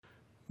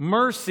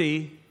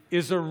mercy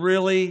is a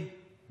really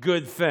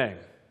good thing.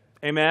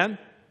 Amen?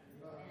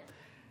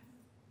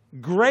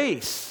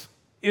 Grace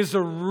is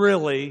a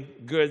really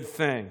good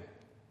thing.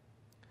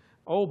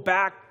 Oh,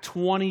 back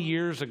 20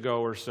 years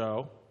ago or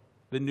so,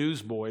 the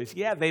Newsboys,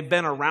 they've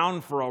been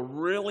around for a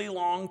really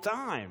long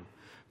time,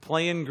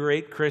 playing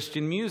great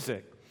Christian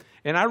music.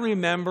 And I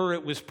remember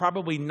it was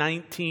probably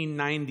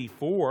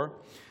 1994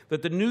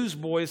 that the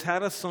Newsboys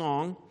had a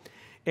song,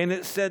 and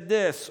it said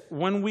this: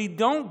 when we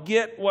don't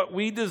get what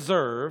we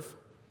deserve,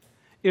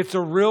 it's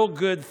a real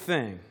good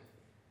thing.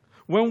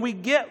 When we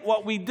get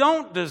what we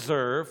don't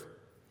deserve,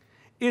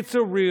 it's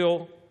a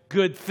real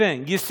good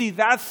thing. You see,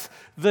 that's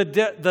the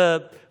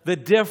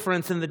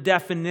difference in the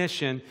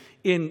definition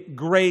in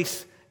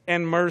grace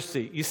and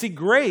mercy. You see,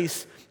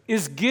 grace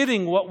is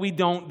getting what we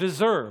don't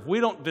deserve. We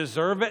don't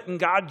deserve it, and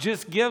God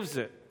just gives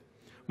it.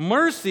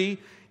 Mercy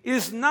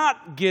is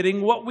not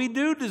getting what we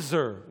do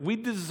deserve. We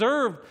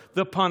deserve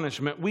the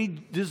punishment. We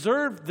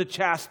deserve the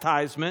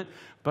chastisement,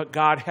 but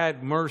God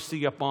had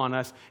mercy upon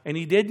us, and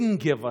He didn't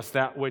give us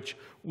that which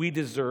we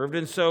deserved,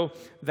 and so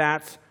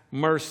that's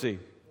mercy.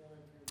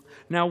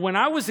 Now, when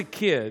I was a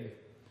kid,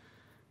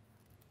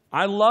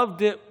 I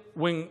loved it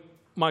when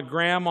my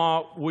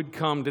grandma would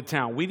come to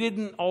town. We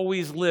didn't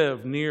always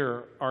live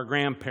near our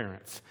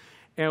grandparents.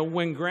 And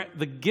when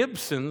the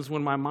Gibsons,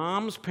 when my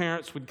mom's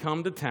parents would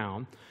come to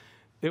town,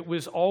 it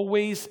was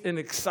always an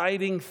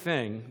exciting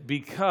thing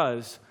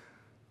because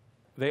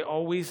they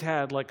always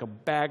had like a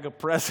bag of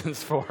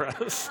presents for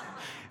us.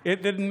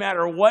 It didn't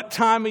matter what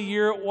time of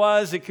year it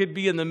was. It could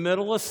be in the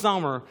middle of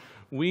summer.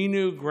 We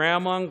knew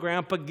Grandma and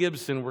Grandpa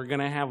Gibson were going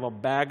to have a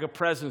bag of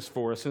presents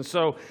for us. And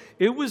so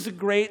it was a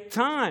great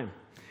time.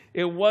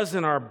 It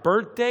wasn't our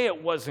birthday.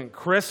 It wasn't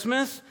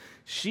Christmas.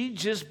 She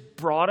just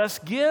brought us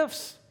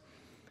gifts.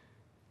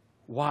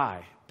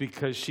 Why?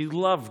 Because she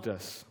loved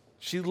us.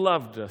 She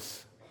loved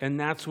us. And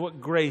that's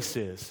what grace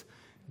is.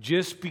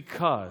 Just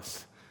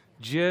because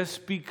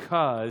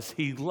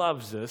He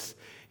loves us,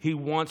 He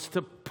wants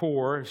to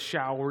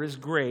shower His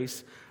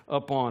grace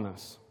upon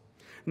us.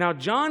 Now,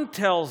 John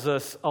tells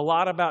us a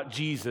lot about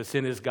Jesus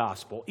in his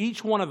gospel.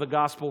 Each one of the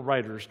gospel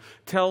writers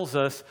tells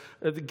us,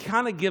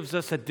 kind of gives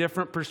us a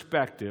different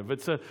perspective.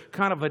 It's a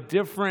kind of a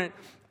different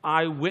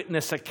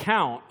eyewitness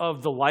account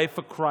of the life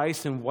of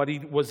Christ and what He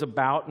was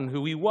about and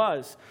who He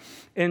was.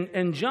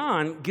 And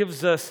John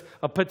gives us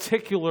a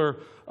particular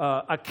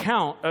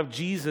account of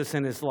Jesus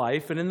and His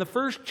life. And in the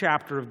first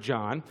chapter of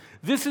John,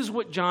 this is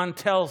what John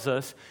tells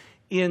us.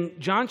 In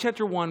John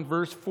chapter 1,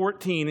 verse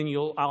 14,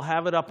 and I'll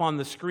have it up on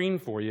the screen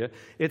for you,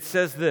 it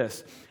says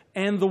this: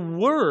 "And the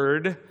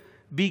Word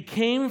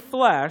became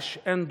flesh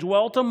and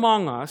dwelt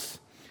among us,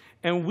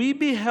 and we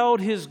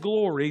beheld His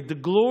glory, the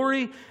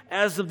glory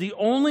as of the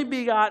only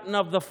begotten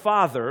of the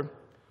Father,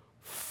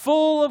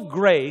 full of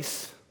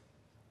grace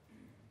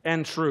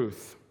and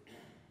truth."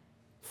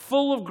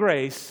 Full of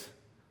grace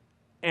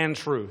and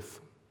truth.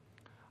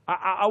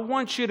 I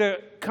want you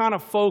to kind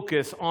of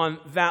focus on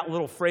that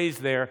little phrase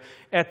there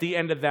at the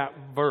end of that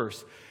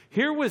verse.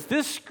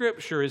 This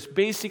scripture is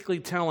basically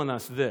telling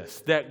us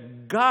this,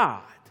 that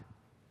God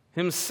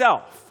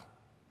Himself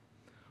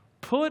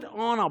put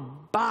on a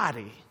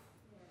body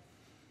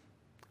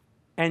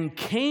and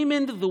came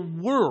into the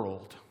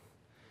world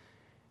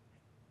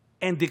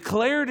and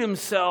declared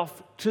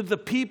Himself to the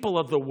people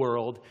of the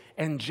world.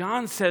 And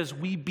John says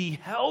we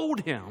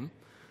beheld Him,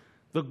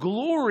 the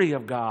glory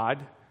of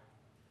God,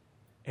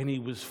 and He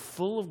was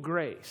full of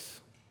grace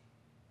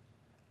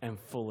and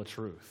full of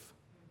truth.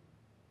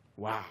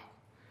 Wow.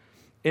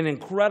 An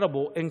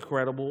incredible,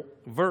 incredible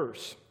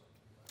verse.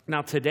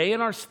 Now, today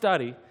in our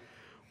study,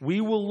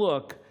 we will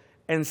look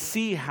and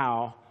see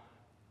how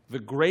the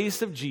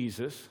grace of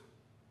Jesus,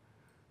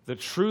 the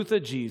truth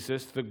of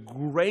Jesus, the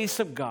grace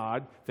of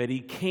God that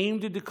He came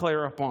to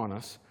declare upon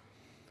us,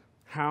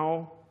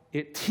 how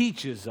it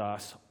teaches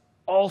us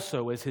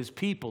also as His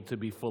people to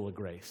be full of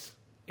grace.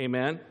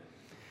 Amen?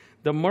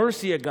 The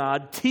mercy of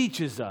God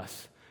teaches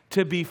us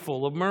to be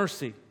full of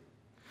mercy.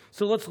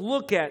 So let's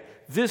look at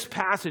this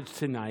passage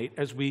tonight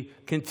as we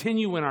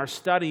continue in our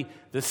study,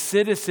 the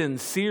Citizen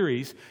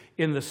series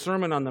in the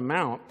Sermon on the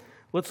Mount.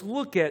 Let's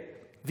look at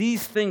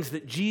these things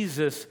that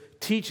Jesus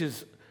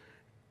teaches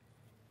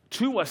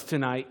to us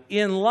tonight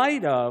in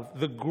light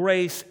of the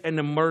grace and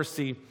the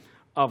mercy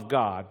of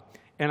God.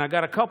 And I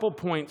got a couple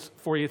points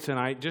for you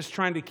tonight, just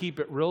trying to keep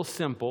it real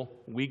simple,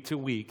 week to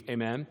week,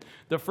 amen?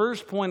 The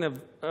first point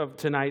of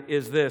tonight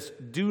is this: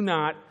 do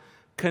not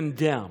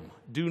condemn.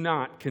 Do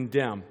not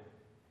condemn.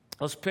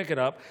 Let's pick it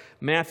up.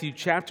 Matthew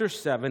chapter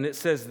 7, it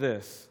says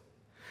this: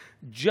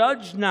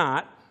 "Judge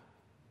not,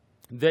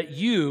 that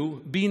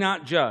you be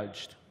not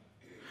judged.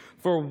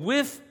 For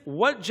with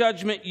what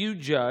judgment you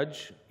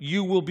judge,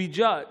 you will be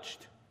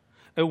judged.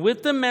 And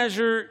with the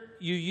measure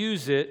you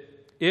use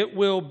it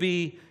will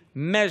be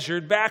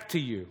measured back to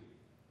you.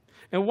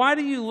 And why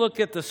do you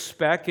look at the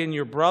speck in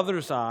your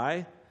brother's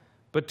eye,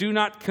 but do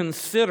not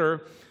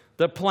consider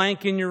the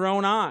plank in your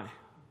own eye?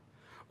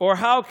 Or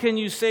how can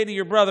you say to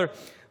your brother,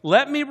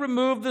 let me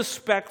remove the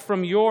speck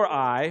from your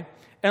eye,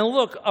 and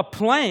look, a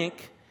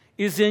plank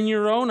is in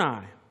your own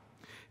eye.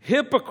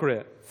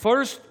 Hypocrite,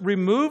 first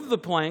remove the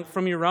plank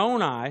from your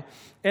own eye,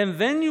 and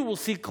then you will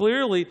see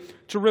clearly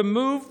to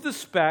remove the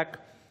speck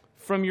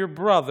from your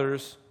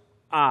brother's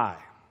eye.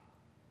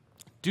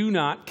 Do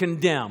not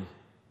condemn.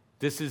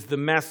 This is the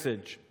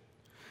message.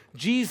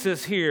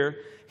 Jesus here,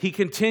 he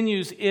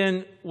continues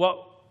in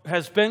what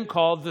has been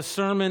called the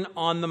Sermon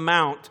on the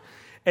Mount.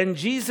 And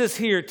Jesus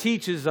here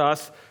teaches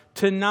us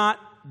to not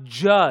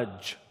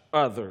judge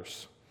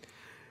others.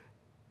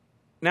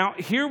 Now,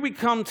 here we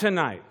come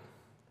tonight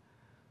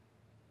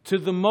to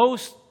the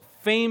most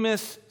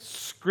famous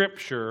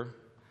scripture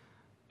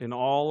in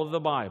all of the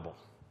Bible.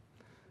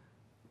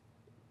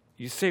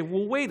 You say,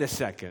 well, wait a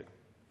second.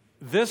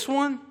 This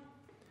one?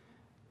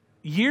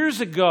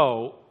 Years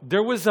ago,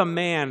 there was a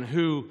man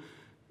who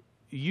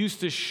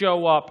used to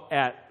show up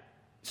at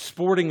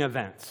sporting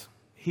events.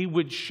 He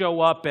would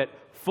show up at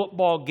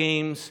football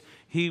games.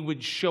 He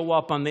would show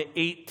up on the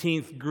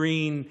 18th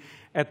green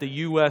at the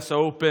U.S.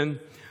 Open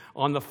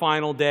on the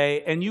final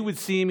day, and you would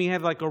see him. He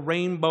had like a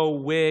rainbow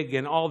wig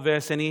and all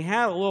this, and he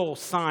had a little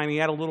sign. He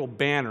had a little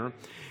banner,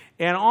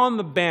 and on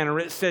the banner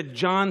it said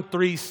John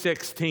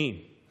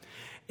 3:16.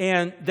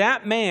 And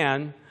that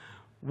man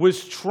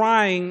was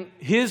trying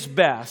his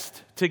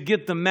best to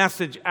get the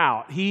message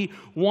out. He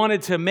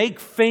wanted to make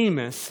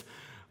famous,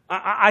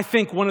 I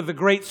think, one of the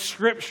great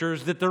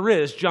scriptures that there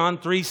is, John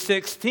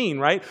 3:16,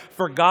 right?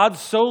 For God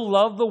so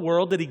loved the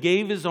world that he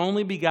gave his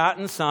only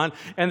begotten Son,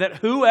 and that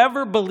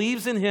whoever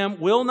believes in him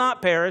will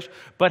not perish,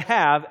 but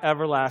have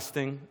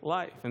everlasting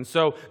life. And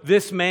so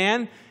this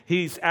man,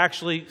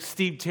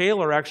 Steve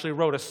Taylor actually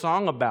wrote a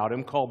song about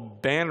him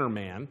called Banner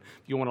Man,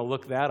 if you want to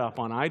look that up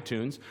on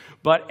iTunes.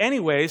 But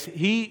anyways,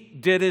 he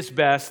did his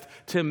best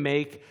to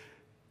make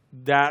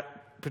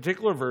that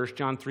particular verse,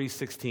 John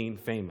 3:16,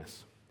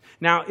 famous.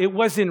 Now, it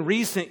was in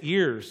recent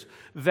years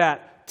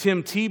that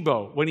Tim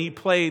Tebow, when he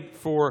played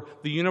for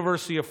the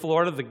University of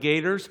Florida, the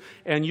Gators,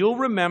 and you'll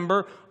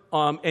remember,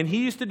 and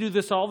he used to do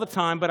this all the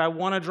time, but I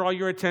want to draw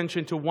your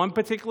attention to one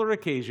particular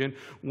occasion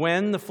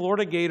when the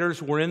Florida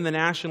Gators were in the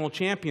national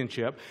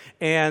championship,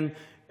 and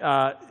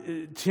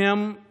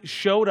Tim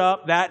showed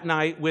up that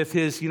night with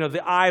his,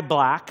 the eye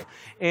black,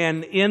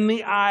 and in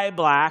the eye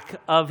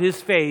black of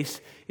his face,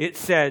 it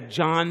said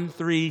John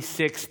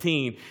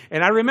 3:16.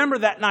 And I remember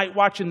that night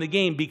watching the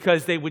game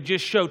because they would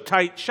just show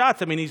tight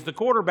shots. I mean, he's the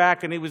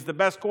quarterback, and he was the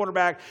best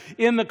quarterback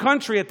in the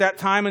country at that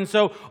time. And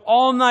so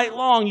all night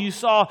long, you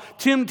saw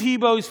Tim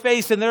Tebow's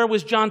face, and there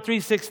was John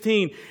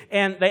 3:16.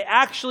 And they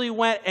actually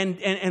went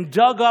and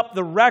dug up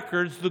the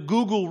records, the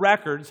Google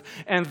records.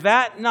 And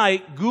that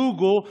night,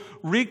 Google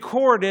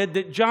recorded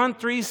that John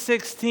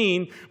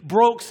 3:16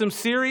 broke some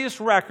serious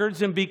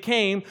records and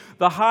became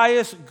the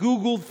highest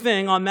Googled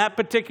thing on that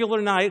particular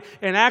night.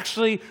 And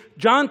actually,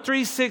 John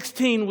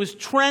 3:16 was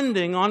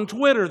trending on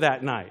Twitter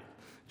that night.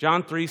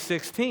 John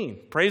 3:16.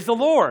 Praise the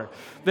Lord.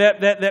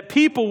 That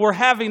people were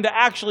having to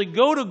actually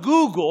go to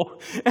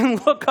Google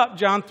and look up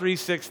John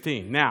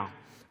 3:16. Now,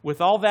 with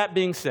all that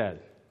being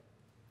said,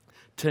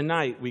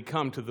 tonight we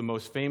come to the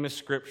most famous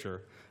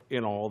scripture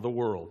in all the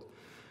world.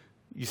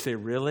 You say,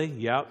 really?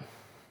 Yep.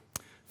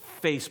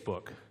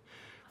 Facebook.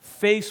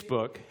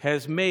 Facebook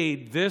has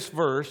made this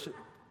verse,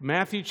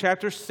 Matthew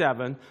chapter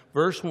 7,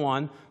 verse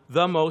 1,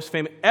 the most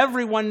famous.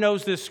 Everyone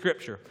knows this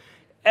scripture.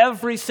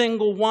 Every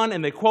single one,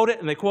 and they quote it,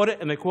 and they quote it,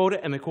 and they quote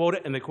it, and they quote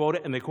it, and they quote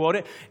it, and they quote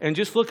it. And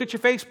just look at your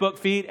Facebook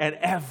feed, and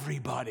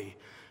everybody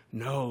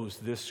knows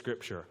this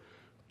scripture.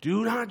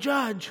 Do not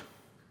judge.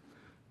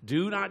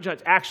 Do not judge.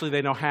 Actually,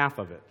 they know half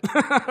of it,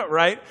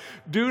 right?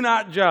 Do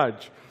not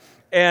judge.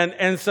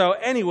 And so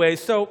anyway,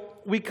 so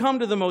we come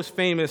to the most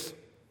famous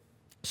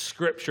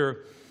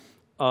scripture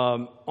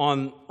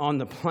on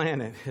the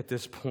planet at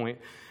this point,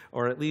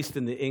 or at least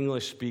in the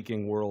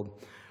English-speaking world.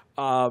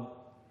 Now,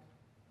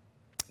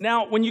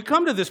 when you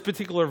come to this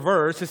particular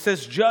verse, it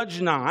says,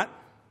 "Judge not,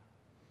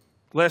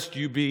 lest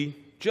you be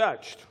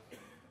judged."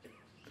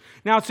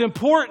 Now, it's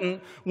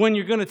important when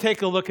you're going to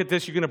take a look at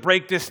this, you're going to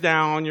break this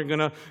down, you're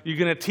going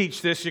to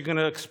teach this, you're going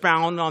to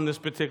expound on this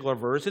particular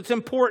verse. It's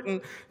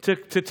important to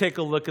take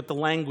a look at the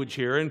language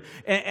here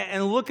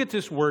and look at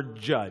this word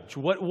judge.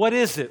 What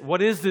is it?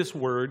 What is this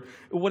word?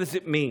 What does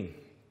it mean?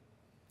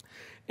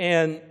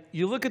 And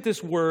you look at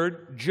this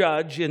word,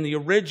 judge, in the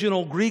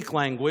original Greek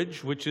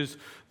language, which is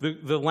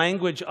the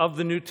language of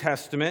the New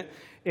Testament.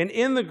 And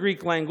in the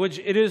Greek language,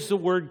 it is the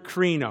word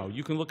krino.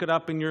 You can look it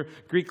up in your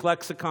Greek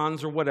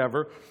lexicons or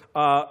whatever.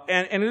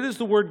 And it is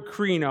the word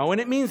krino. And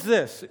it means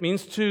this. It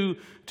means to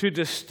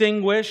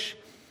distinguish,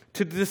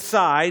 to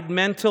decide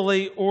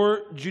mentally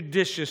or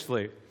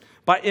judiciously.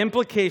 By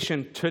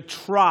implication, to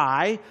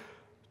try,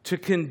 to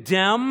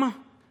condemn,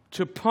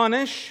 to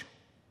punish.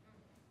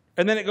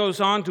 And then it goes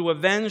on to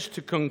avenge,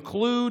 to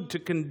conclude, to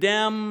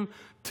condemn,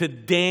 to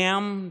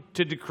damn,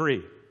 to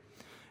decree.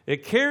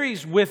 It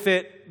carries with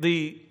it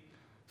the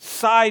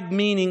side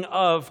meaning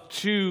of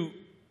to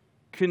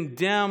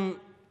condemn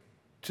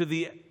to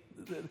the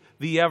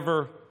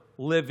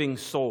ever-living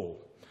soul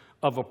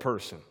of a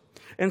person.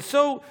 And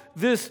so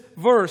this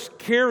verse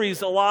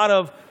carries a lot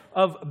of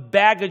of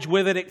baggage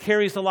with it. It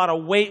carries a lot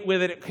of weight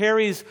with it. It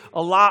carries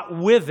a lot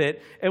with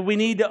it, and we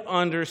need to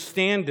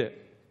understand it.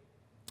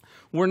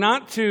 We're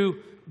not to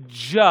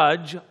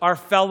judge our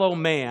fellow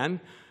man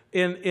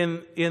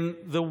in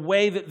the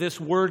way that this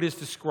word is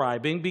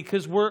describing,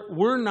 because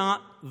we're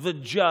not the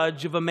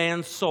judge of a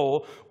man's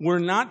soul. We're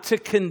not to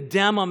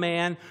condemn a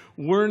man.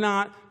 We're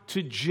not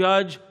to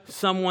judge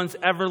someone's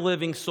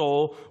ever-living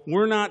soul.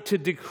 We're not to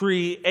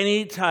decree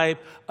any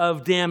type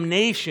of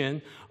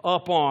damnation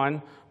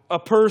upon a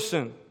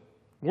person.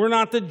 We're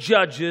not the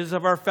judges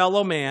of our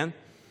fellow man.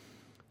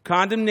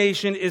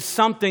 Condemnation is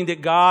something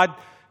that God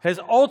has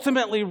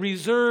ultimately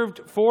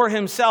reserved for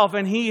himself,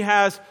 and he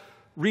has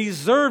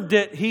reserved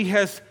it. He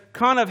has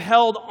kind of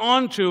held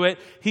on to it.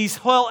 He's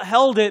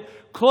held it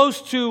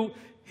close to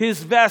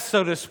his vest,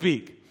 so to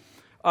speak.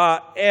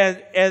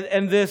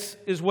 And this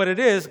is what it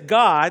is.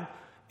 God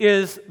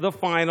is the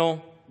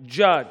final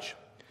judge.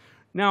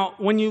 Now,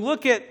 when you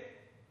look at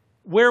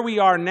where we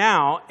are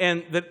now,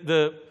 and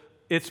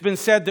it's been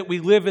said that we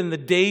live in the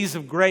days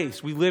of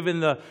grace. We live in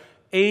the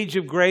age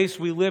of grace.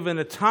 We live in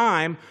a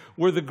time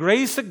where the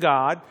grace of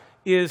God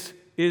is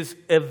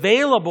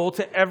available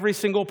to every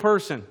single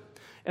person.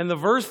 And the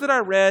verse that I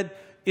read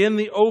in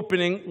the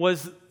opening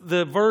was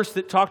the verse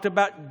that talked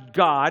about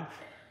God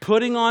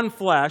putting on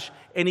flesh,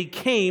 and he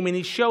came and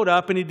he showed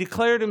up and he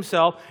declared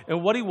himself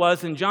and what he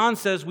was. And John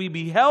says we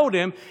beheld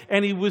him,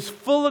 and he was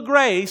full of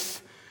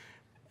grace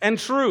and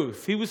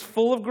truth. He was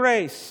full of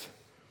grace.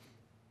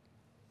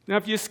 Now,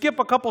 if you skip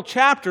a couple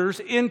chapters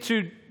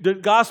into the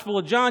Gospel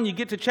of John, you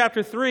get to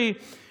chapter 3,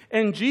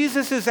 and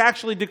Jesus is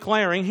actually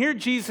declaring, here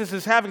Jesus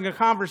is having a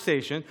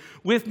conversation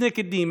with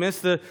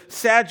Nicodemus, the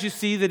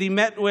Sadducee that he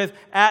met with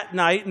at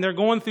night, and they're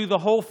going through the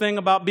whole thing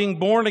about being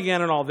born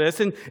again and all this.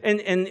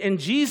 And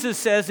Jesus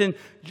says in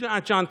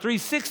John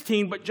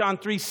 3:16, but John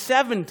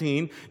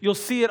 3:17, you'll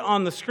see it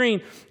on the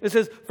screen. It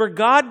says, "For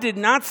God did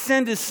not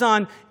send his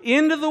Son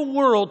into the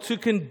world to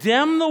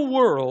condemn the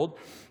world,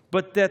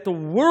 but that the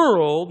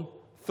world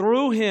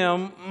through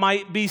him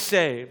might be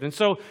saved." And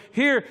so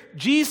here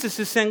Jesus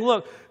is saying,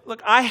 look,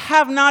 I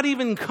have not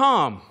even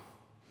come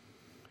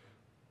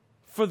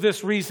for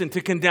this reason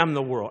to condemn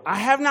the world. I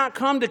have not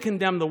come to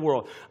condemn the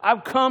world.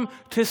 I've come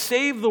to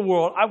save the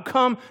world. I've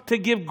come to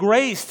give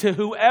grace to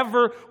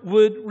whoever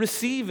would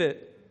receive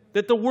it,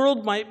 that the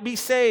world might be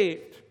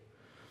saved.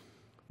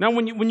 Now,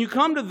 when you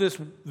come to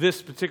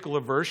this particular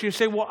verse, you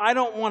say, well, I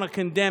don't want to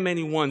condemn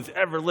anyone's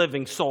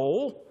ever-living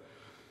soul.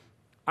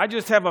 I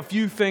just have a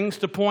few things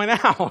to point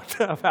out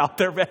about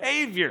their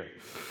behavior.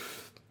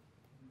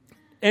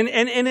 And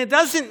it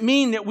doesn't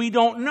mean that we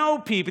don't know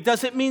people. It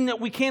doesn't mean that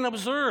we can't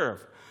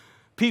observe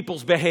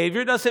people's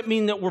behavior. It doesn't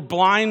mean that we're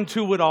blind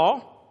to it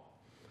all.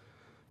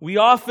 We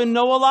often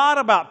know a lot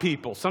about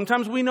people.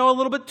 Sometimes we know a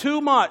little bit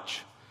too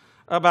much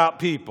about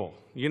people.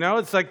 You know,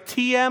 it's like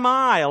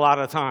TMI a lot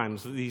of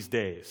times these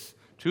days.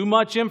 Too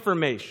much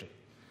information.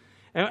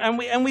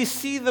 And we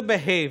see the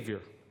behavior.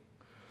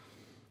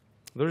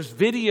 There's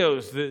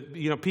videos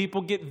that,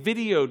 people get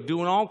videoed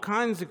doing all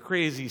kinds of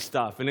crazy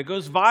stuff, and it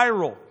goes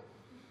viral.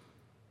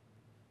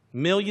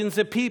 Millions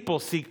of people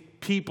see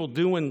people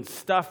doing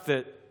stuff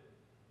that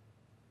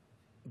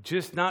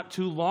just not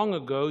too long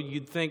ago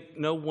you'd think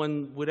no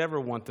one would ever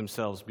want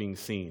themselves being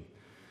seen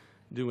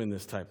doing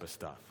this type of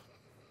stuff.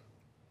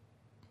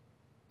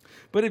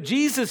 But if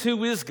Jesus,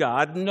 who is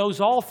God,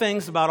 knows all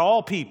things about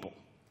all people,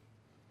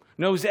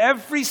 knows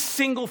every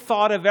single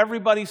thought of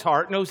everybody's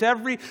heart, knows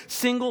every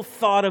single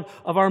thought of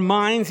our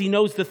minds, he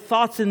knows the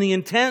thoughts and the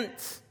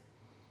intents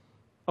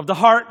of the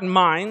heart and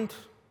mind,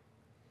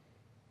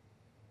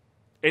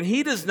 and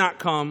he does not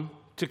come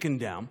to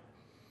condemn,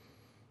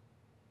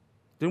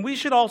 then we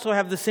should also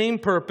have the same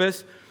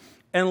purpose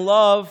and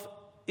love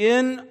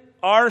in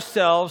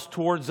ourselves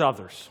towards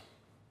others.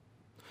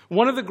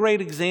 One of the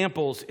great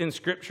examples in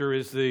Scripture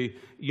is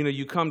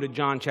you come to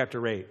John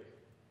chapter 8,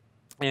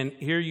 and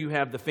here you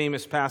have the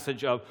famous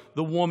passage of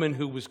the woman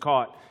who was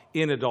caught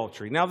in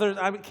adultery. Now,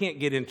 I can't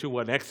get into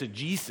an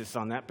exegesis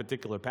on that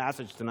particular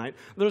passage tonight.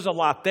 There's a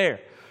lot there.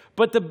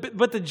 But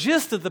the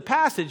gist of the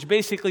passage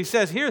basically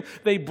says here,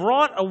 they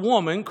brought a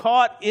woman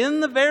caught in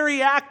the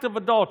very act of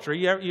adultery.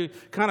 You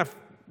kind of,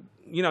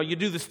 you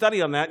do the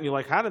study on that, and you're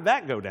like, how did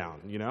that go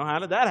down? How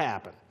did that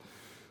happen?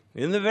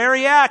 In the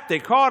very act, they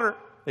caught her.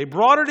 They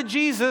brought her to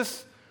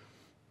Jesus.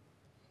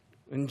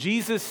 And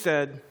Jesus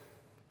said,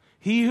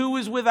 "He who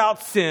is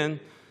without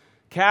sin,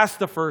 cast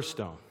the first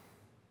stone."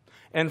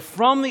 And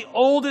from the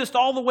oldest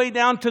all the way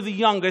down to the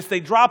youngest, they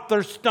dropped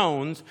their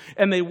stones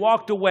and they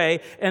walked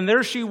away. And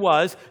there she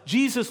was.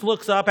 Jesus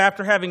looks up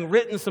after having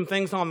written some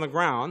things on the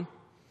ground.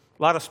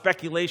 A lot of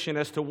speculation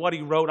as to what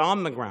he wrote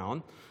on the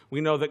ground.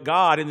 We know that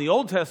God in the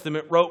Old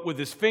Testament wrote with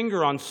his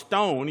finger on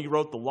stone. He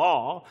wrote the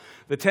law,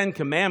 the 10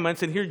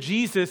 Commandments. And here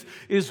Jesus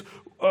is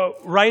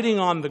writing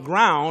on the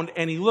ground,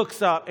 and he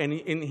looks up and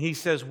he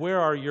says, "Where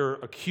are your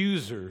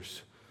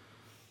accusers?"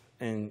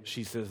 And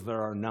she says,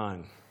 "There are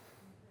none.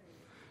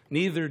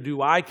 Neither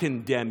do I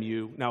condemn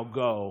you. Now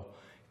go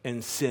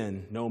and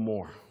sin no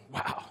more."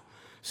 Wow.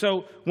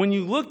 So when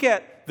you look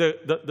at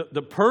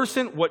the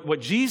person, what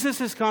Jesus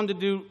has come to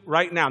do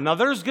right now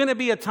there's going to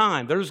be a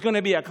time, there's going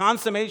to be a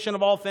consummation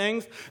of all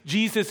things.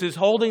 Jesus is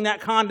holding that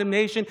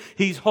condemnation.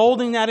 He's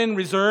holding that in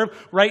reserve.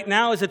 Right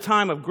now is a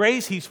time of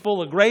grace. He's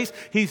full of grace.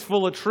 He's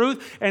full of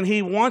truth. And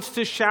he wants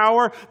to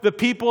shower the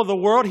people of the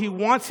world. He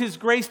wants his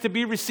grace to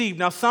be received.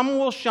 Now, some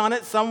will shun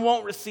it. Some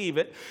won't receive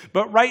it.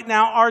 But right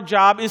now, our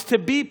job is to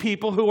be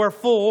people who are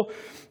full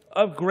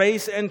of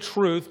grace and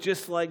truth,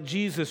 just like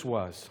Jesus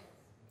was.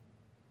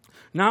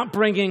 Not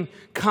bringing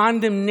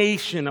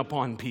condemnation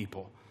upon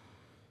people.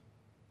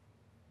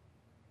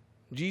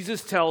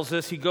 Jesus tells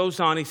us, he goes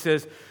on, he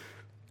says,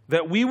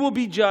 that we will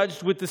be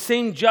judged with the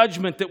same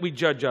judgment that we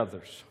judge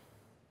others.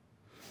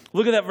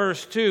 Look at that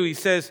verse 2. He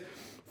says,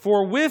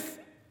 for with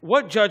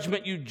what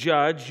judgment you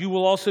judge, you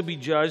will also be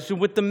judged,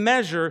 and with the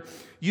measure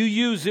you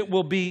use, it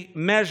will be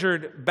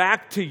measured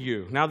back to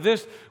you. Now,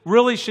 this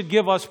really should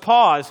give us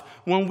pause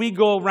when we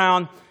go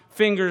around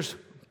fingers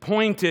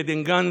pointed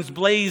and guns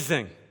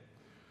blazing.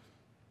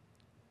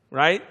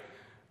 Right?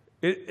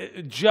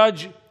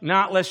 Judge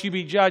not lest you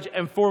be judged.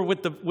 And for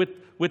with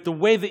the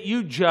way that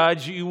you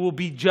judge, you will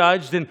be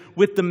judged. And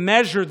with the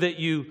measure that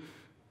you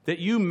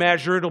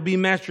measure, it'll be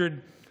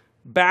measured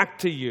back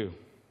to you.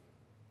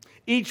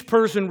 Each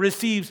person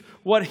receives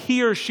what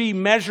he or she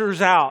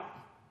measures out,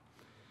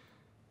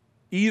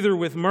 either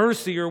with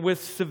mercy or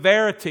with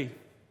severity.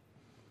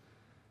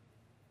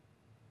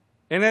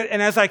 And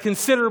as I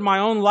consider my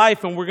own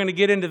life, and we're going to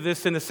get into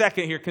this in a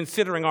second here,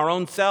 considering our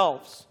own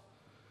selves.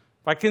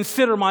 If I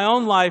consider my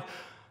own life,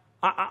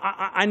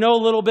 I know a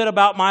little bit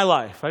about my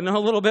life. I know a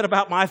little bit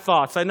about my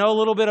thoughts. I know a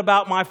little bit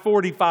about my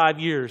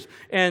 45 years.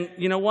 And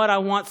you know what? I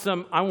want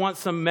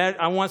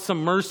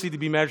some mercy to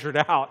be measured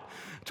out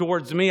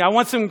towards me. I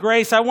want some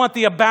grace. I want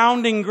the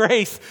abounding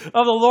grace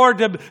of the Lord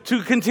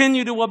to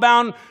continue to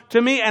abound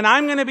to me. And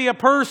I'm going to be a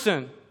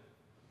person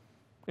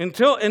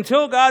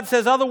until God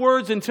says other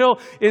words, until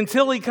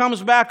he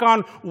comes back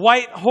on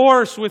white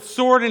horse with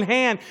sword in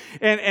hand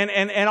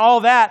and all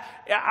that.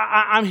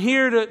 I'm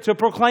here to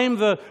proclaim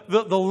the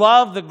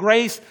love, the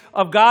grace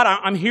of God.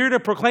 I'm here to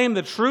proclaim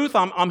the truth.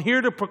 I'm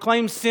here to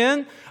proclaim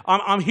sin.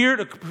 I'm here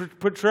to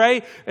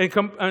portray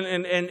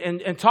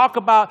and talk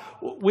about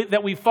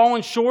that we've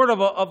fallen short of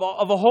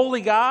a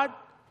holy God.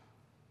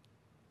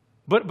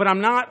 But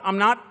I'm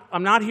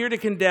not here to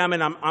condemn,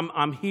 and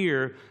I'm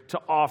here to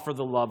offer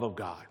the love of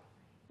God.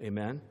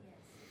 Amen.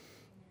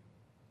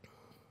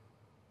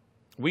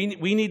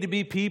 We need to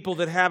be people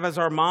that have as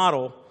our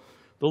model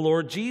the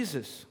Lord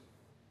Jesus.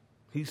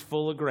 He's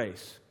full of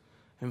grace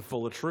and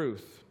full of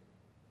truth.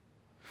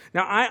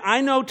 Now,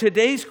 I know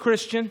today's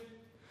Christian,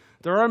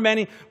 there are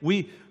many,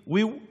 we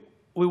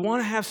want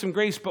to have some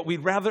grace, but we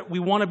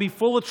want to be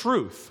full of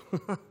truth.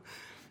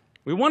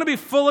 We want to be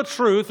full of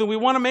truth, and we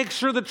want to make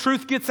sure the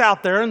truth gets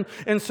out there.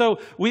 And so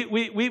we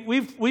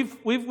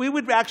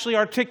would actually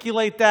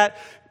articulate that.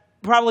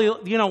 Probably,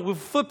 we'll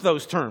flip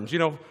those terms.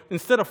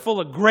 Instead of full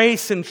of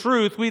grace and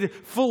truth, we'd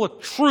full of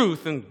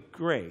truth and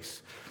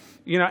grace.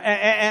 And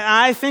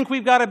I think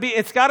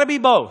it's got to be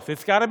both.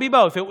 It's got to be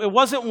both. It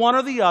wasn't one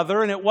or the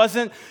other, and it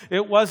wasn't,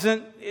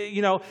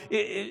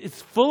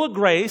 it's full of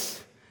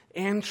grace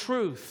and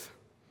truth.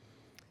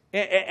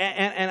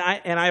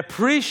 And I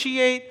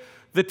appreciate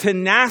the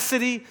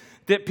tenacity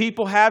that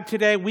people have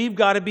today. We've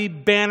got to be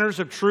banners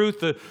of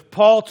truth.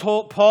 Paul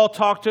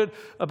talked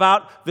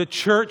about the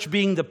church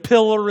being the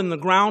pillar and the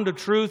ground of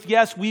truth.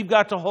 Yes, we've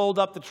got to hold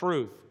up the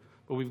truth,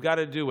 but we've got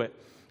to do it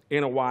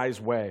in a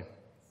wise way.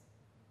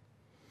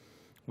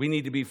 We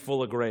need to be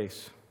full of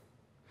grace.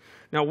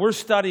 Now, we're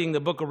studying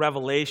the book of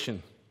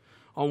Revelation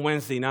on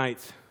Wednesday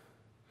nights.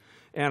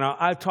 And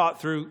I've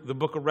taught through the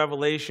book of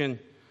Revelation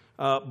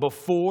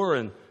before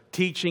and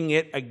teaching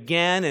it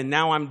again, and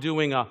now I'm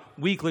doing a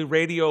weekly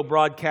radio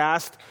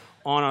broadcast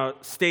on a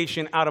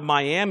station out of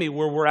Miami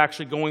where we're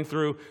actually going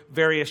through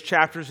various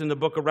chapters in the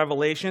book of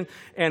Revelation.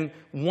 And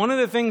one of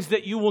the things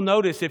that you will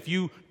notice if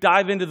you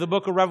dive into the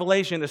book of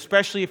Revelation,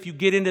 especially if you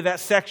get into that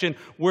section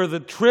where the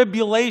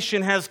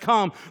tribulation has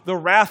come, the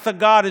wrath of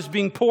God is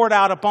being poured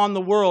out upon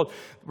the world,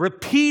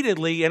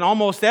 repeatedly in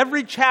almost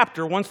every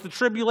chapter, once the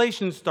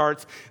tribulation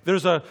starts,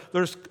 there's a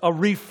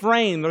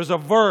refrain, there's a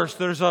verse,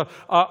 there's a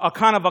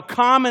kind of a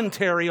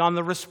commentary on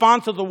the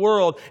response of the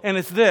world, and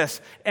it's this: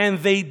 and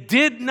they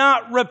did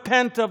not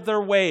repent of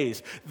their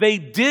ways. They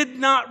did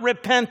not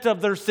repent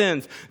of their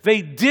sins.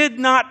 They did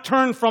not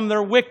turn from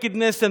their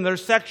wickedness and their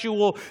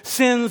sexual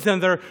sins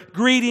and their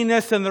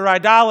greediness and their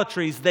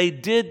idolatries. They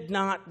did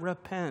not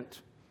repent,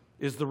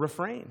 is the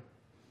refrain.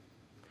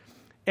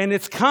 And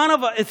it's kind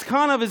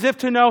of as if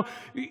to know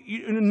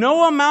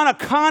no amount of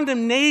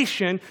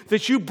condemnation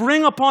that you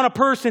bring upon a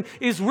person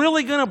is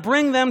really going to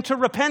bring them to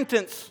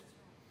repentance.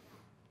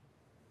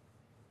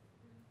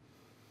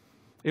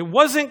 It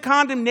wasn't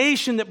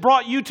condemnation that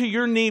brought you to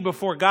your knee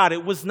before God.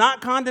 It was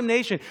not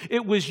condemnation.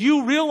 It was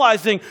you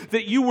realizing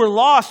that you were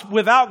lost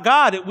without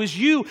God. It was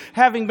you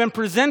having been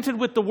presented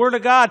with the Word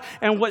of God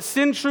and what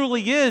sin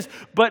truly is,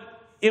 but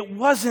it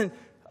wasn't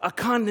a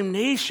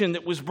condemnation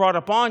that was brought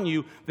upon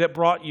you that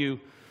brought you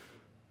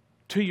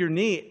to your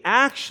knee.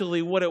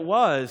 Actually, what it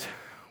was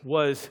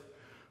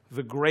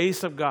the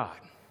grace of God,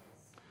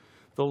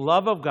 the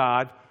love of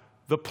God,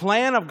 the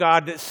plan of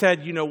God that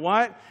said, you know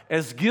what?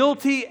 As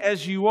guilty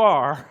as you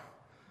are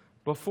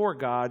before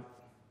God,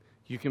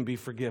 you can be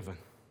forgiven.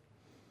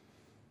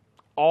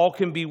 All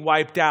can be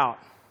wiped out.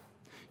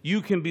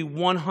 You can be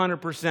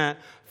 100%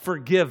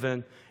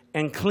 forgiven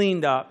and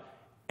cleaned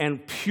up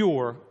and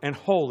pure and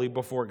holy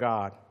before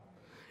God.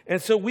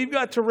 And so we've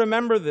got to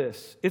remember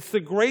this. It's the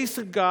grace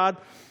of God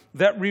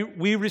that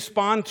we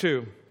respond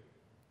to.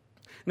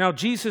 Now,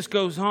 Jesus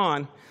goes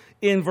on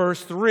in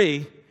verse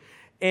 3,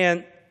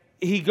 and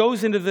he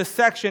goes into this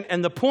section,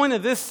 and the point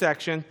of this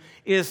section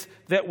is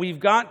that we've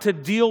got to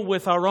deal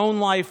with our own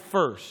life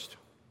first.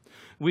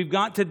 We've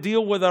got to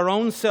deal with our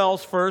own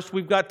selves first.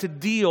 We've got to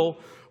deal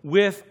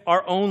with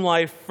our own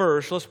life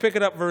first. Let's pick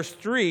it up, verse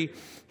 3.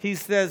 He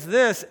says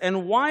this,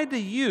 "And why do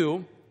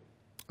you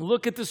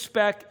look at the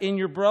speck in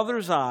your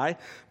brother's eye,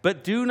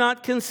 but do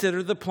not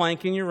consider the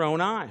plank in your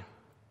own eye?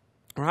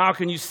 Or how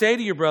can you say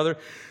to your brother,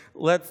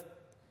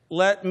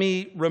 let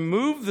me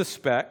remove the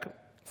speck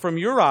from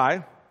your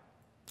eye,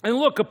 and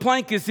look, a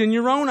plank is in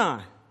your own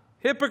eye?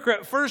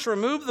 Hypocrite, first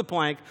remove the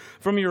plank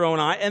from your own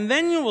eye, and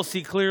then you will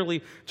see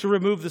clearly to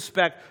remove the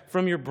speck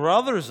from your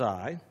brother's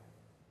eye."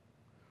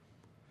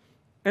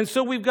 And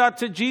so we've got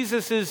to,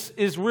 Jesus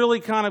is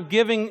really kind of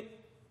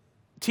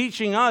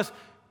teaching us,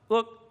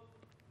 look,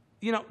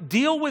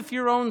 deal with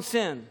your own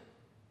sin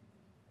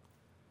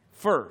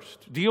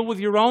first. Deal with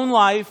your own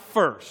life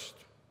first.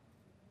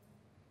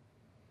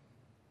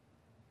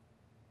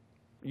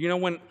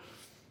 When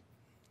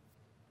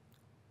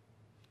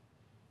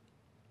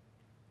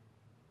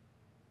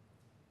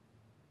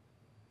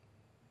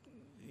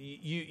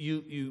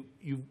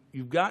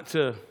you've got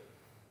to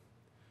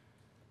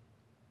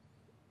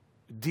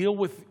deal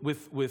with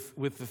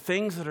the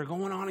things that are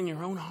going on in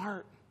your own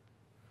heart.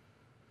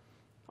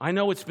 I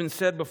know it's been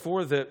said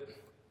before that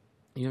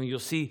you'll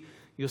see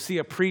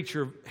a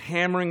preacher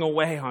hammering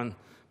away on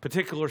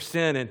particular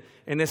sin,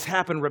 and this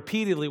happened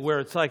repeatedly where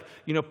it's like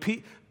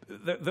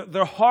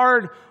they're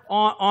hard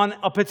on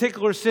a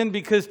particular sin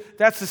because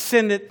that's a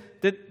sin that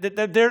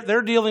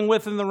they're dealing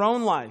with in their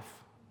own life,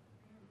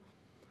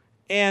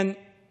 and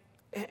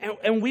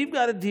we've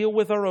got to deal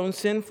with our own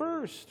sin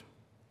first.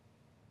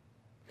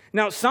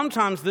 Now,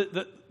 sometimes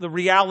the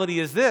reality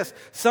is this.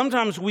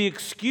 Sometimes we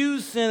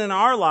excuse sin in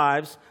our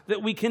lives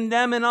that we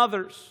condemn in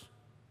others.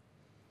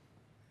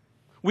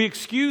 We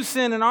excuse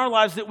sin in our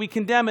lives that we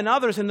condemn in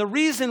others, and the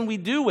reason we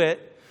do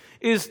it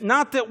is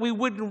not that we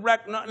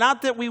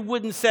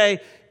wouldn't say,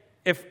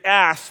 if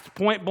asked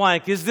point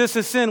blank, is this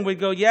a sin? We'd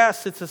go,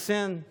 yes, it's a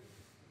sin.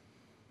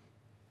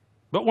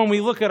 But when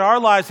we look at our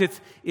lives,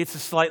 it's a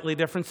slightly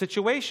different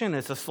situation.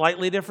 It's a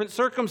slightly different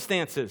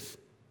circumstances.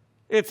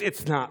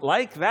 It's not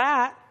like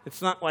that.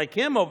 It's not like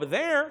him over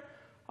there.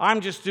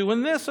 I'm just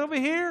doing this over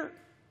here.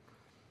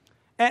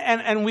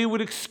 And we would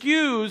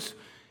excuse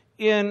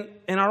in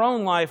our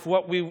own life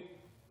what we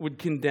would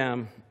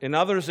condemn in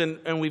others,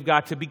 and we've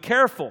got to be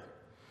careful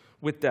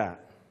with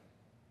that.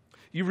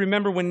 You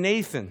remember when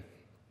Nathan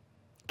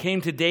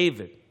came to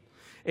David,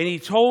 and he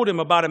told him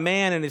about a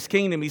man in his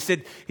kingdom. He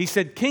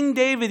said, King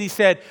David, he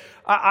said,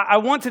 I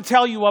want to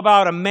tell you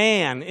about a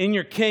man in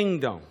your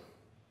kingdom.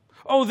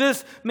 Oh,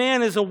 this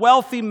man is a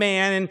wealthy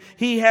man, and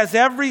he has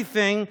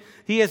everything.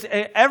 He has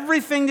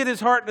everything that his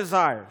heart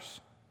desires.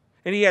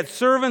 And he had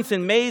servants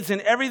and maids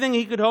and everything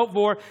he could hope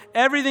for,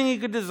 everything he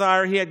could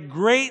desire. He had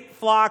great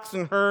flocks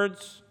and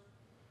herds.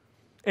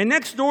 And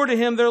next door to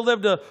him there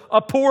lived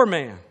a poor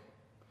man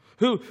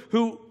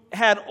who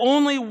had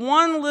only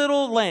one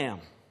little lamb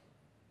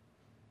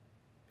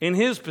in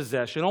his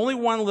possession, only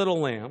one little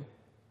lamb.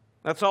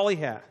 That's all he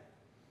had.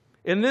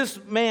 And this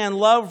man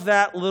loved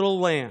that little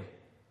lamb.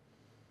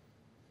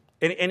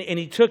 And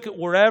he took it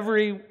wherever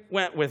he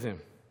went with him.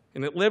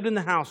 And it lived in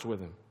the house with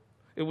him.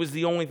 It was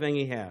the only thing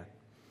he had.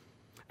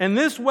 And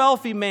this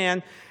wealthy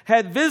man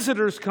had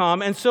visitors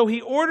come, and so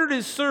he ordered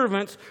his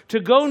servants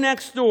to go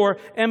next door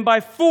and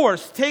by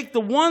force take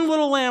the one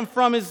little lamb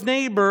from his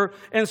neighbor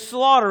and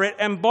slaughter it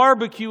and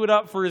barbecue it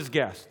up for his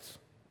guests.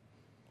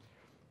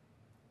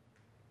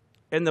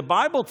 And the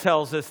Bible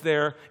tells us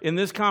there in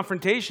this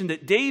confrontation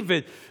that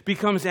David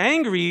becomes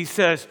angry. He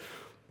says,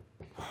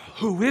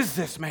 "Who is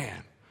this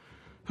man?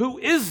 Who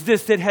is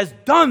this that has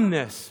done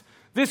this?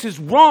 This is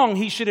wrong.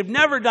 He should have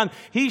never done.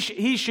 He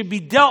should be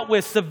dealt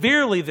with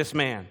severely, this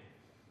man."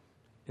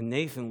 And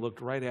Nathan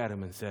looked right at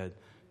him and said,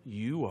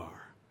 "You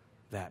are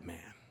that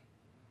man.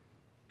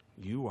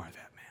 You are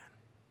that man."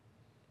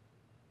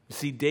 You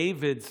see,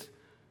 David's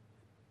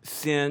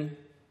sin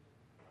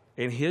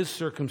and his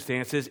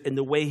circumstances and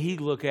the way he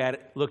looked at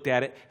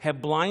it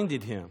have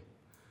blinded him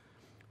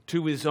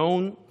to his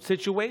own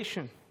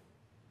situation.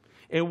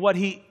 And what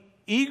he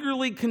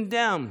eagerly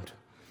condemned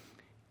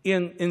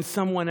in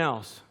someone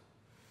else,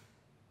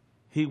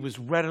 he was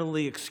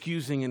readily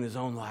excusing in his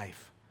own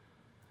life.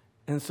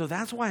 And so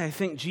that's why I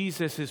think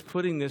Jesus is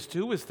putting this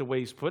to us the way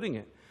he's putting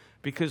it.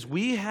 Because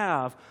we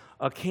have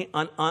as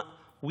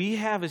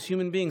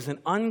human beings an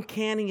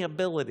uncanny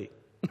ability,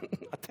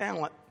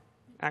 talent.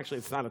 Actually,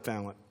 it's not a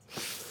talent.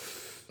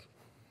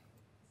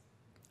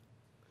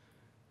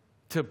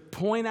 To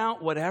point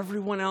out what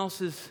everyone else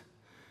is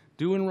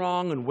doing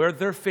wrong and where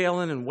they're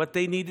failing and what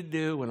they need to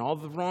do and all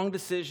the wrong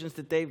decisions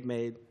that they've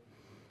made.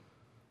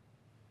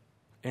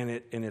 And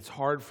it's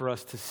hard for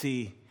us to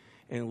see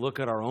and look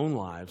at our own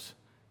lives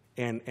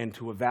and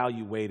to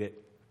evaluate it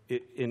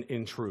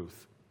in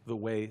truth, the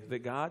way that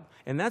God.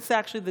 And that's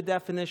actually the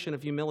definition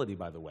of humility,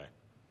 by the way.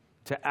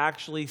 To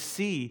actually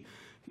see,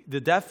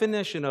 the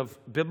definition of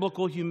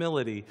biblical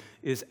humility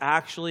is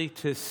actually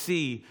to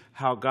see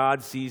how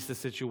God sees the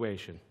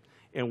situation.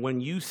 And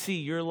when you see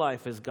your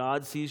life as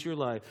God sees your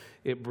life,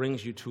 it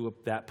brings you to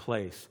that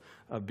place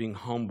of being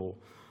humble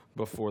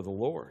before the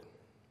Lord.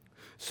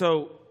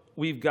 So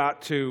we've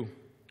got to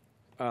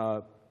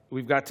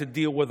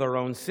deal with our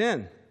own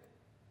sin.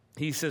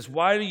 He says,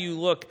 why do you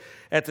look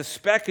at the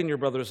speck in your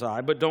brother's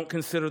eye, but don't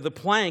consider the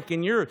plank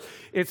in your?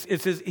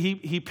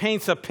 He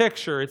paints a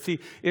picture.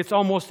 It's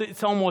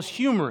almost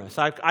humorous.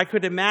 I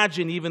could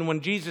imagine even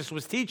when Jesus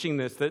was teaching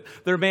this that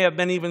there may have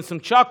been even some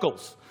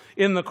chuckles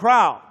in the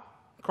crowd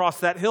across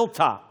that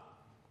hilltop.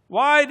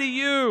 Why do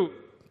you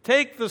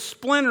take the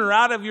splinter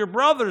out of your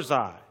brother's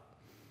eye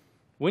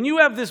when you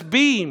have this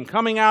beam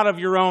coming out of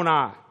your own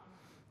eye?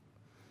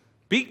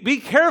 Be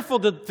careful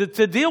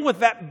to deal with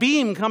that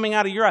beam coming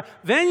out of your eye.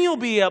 Then you'll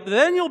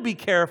be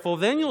careful.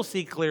 Then you'll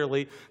see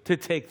clearly to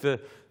take the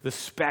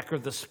speck or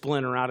the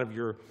splinter out of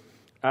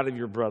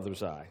your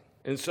brother's eye.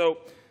 And so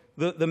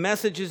the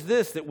message is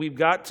this, that we've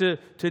got to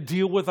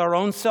deal with our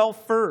own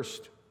self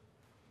first.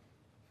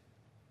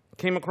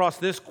 Came across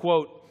this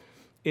quote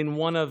in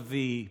one of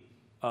the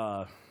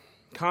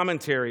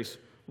commentaries.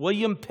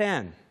 William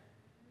Penn.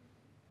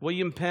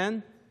 William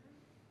Penn?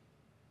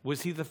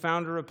 Was he the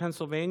founder of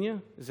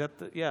Pennsylvania?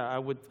 Yeah, I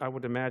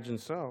would imagine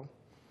so.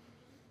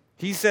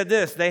 He said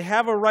this, they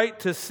have a right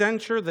to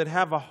censure that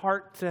have a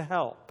heart to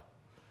help.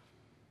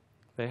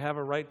 They have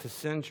a right to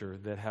censure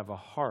that have a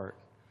heart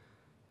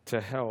to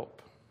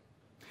help.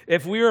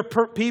 If we are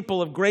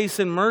people of grace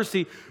and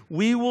mercy,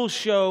 we will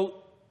show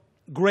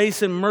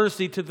grace and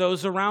mercy to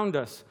those around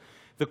us.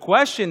 The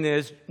question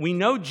is, we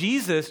know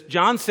Jesus,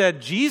 John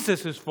said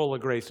Jesus is full of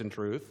grace and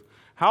truth.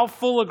 How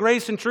full of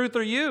grace and truth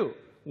are you?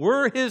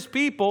 We're his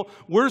people.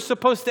 We're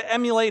supposed to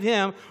emulate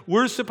him.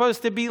 We're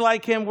supposed to be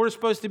like him. We're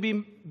supposed to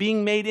be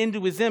being made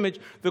into his image.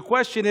 The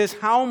question is,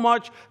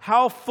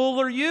 how full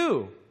are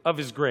you of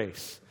his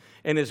grace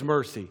and his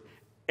mercy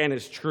and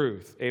his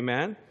truth?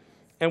 Amen?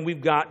 And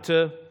we've got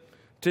to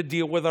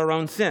deal with our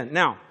own sin.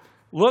 Now,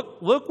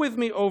 look with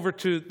me over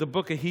to the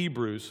book of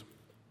Hebrews.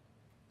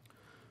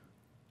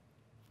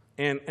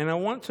 And I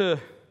want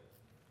to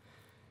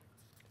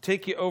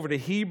take you over to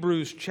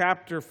Hebrews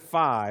chapter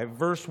 5,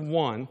 verse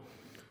 1,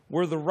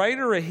 where the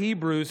writer of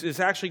Hebrews is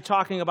actually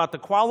talking about the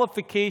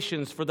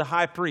qualifications for the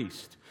high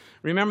priest.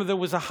 Remember, there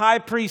was a high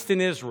priest in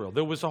Israel.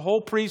 There was a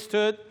whole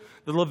priesthood,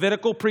 the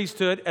Levitical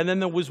priesthood, and then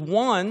there was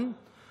one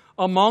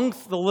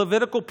amongst the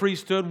Levitical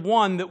priesthood,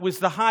 one that was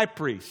the high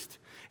priest.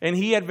 And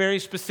he had very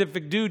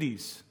specific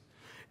duties.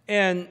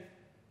 And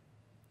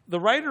the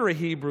writer of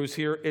Hebrews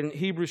here in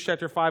Hebrews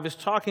chapter 5 is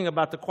talking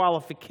about the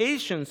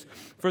qualifications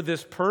for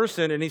this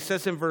person. And he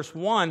says in verse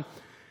 1,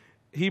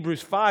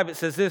 Hebrews 5, it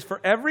says this, for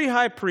every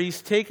high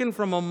priest taken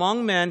from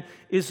among men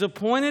is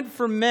appointed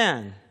for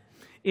men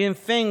in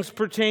things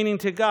pertaining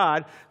to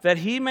God, that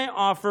he may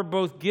offer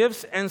both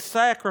gifts and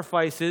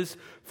sacrifices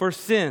for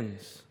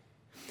sins.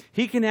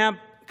 He can have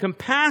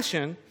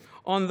compassion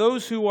on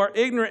those who are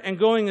ignorant and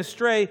going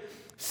astray,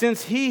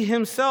 since he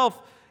himself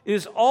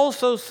is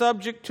also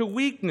subject to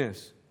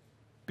weakness.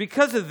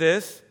 Because of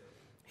this,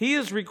 he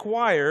is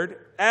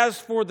required,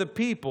 as for the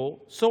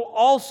people, so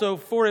also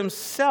for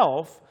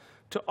himself,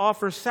 to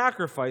offer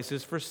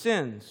sacrifices for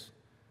sins.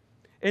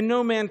 And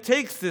no man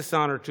takes this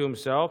honor to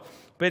himself,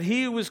 but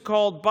he was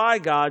called by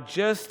God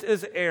just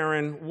as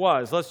Aaron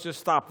was. Let's just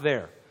stop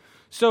there.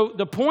 So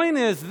the point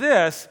is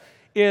this,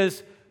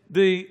 is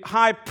the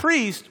high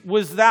priest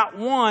was that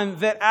one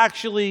that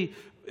actually,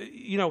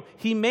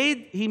 he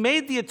made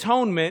the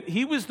atonement.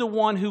 He was the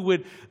one who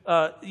would,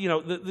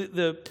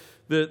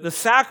 the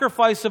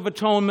sacrifice of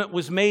atonement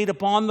was made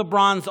upon the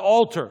bronze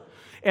altar.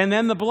 And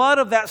then the blood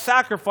of that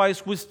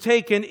sacrifice was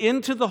taken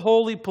into the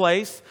holy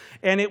place,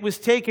 and it was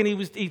taken,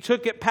 he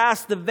took it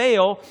past the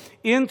veil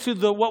into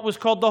what was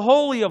called the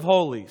Holy of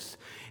Holies.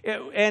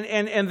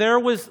 And there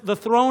was the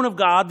throne of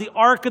God, the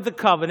Ark of the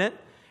Covenant,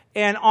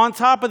 and on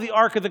top of the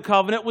Ark of the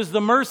Covenant was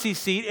the mercy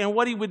seat. And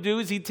what he would do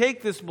is he'd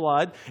take this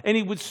blood and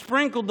he would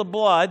sprinkle the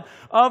blood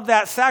of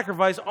that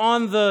sacrifice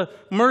on the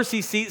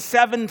mercy seat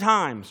 7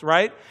 times,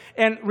 right?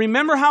 And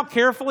remember how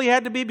careful he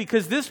had to be?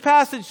 Because this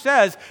passage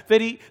says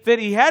that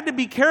he had to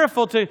be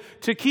careful to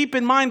keep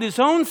in mind his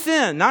own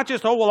sin. Not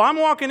just, I'm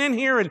walking in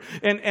here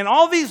and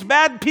all these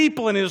bad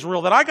people in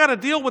Israel that I got to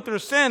deal with their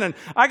sin and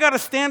I got to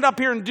stand up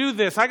here and do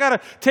this. I got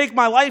to take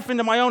my life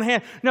into my own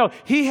hand. No,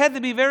 he had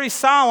to be very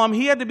solemn.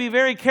 He had to be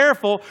very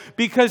careful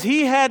because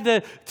he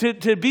had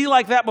to be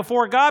like that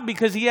before God,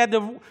 because he had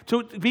to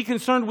be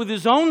concerned with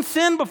his own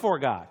sin before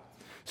God.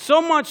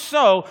 So much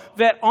so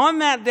that on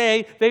that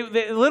day,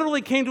 they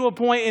literally came to a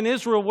point in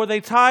Israel where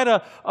they tied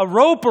a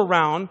rope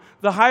around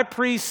the high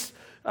priest's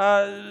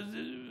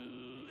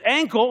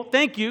ankle.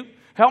 Thank you.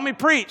 Help me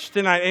preach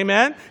tonight,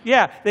 amen?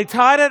 Yeah, they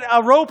tied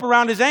a rope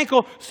around his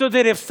ankle so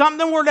that if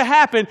something were to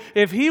happen,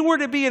 if he were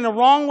to be in the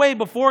wrong way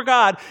before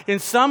God in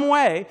some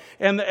way,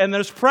 and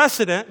there's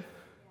precedent,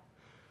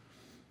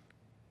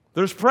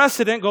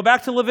 go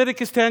back to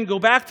Leviticus 10, go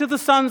back to the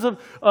sons of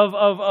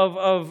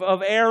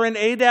Aaron,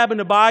 Nadab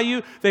and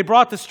Abihu. They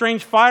brought the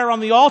strange fire on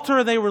the altar,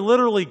 and they were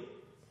literally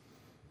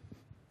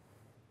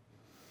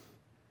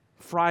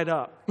fried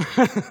up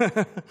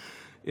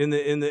in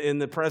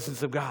the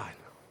presence of God.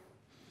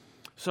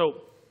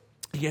 So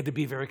he had to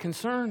be very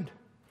concerned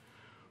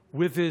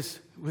with his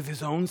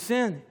own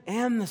sin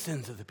and the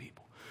sins of the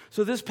people.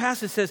 So this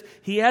passage says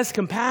he has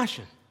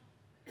compassion.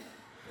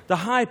 The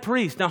high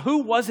priest. Now, who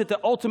was it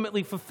that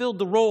ultimately fulfilled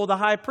the role of the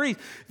high priest?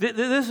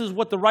 This is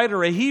what the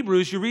writer of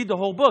Hebrews, you read the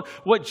whole book,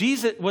 what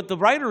the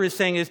writer is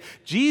saying is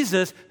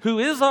Jesus, who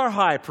is our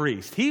high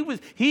priest,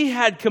 he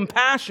had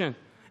compassion.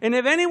 And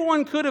if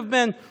anyone could have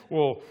been,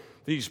 well,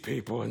 these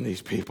people and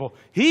these people,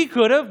 he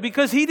could have,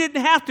 because he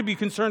didn't have to be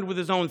concerned with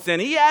his own sin.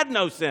 He had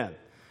no sin.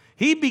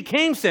 He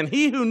became sin.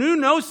 He who knew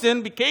no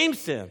sin became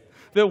sin,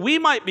 that we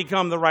might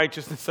become the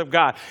righteousness of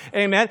God.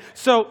 Amen.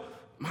 So,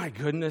 my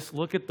goodness,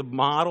 look at the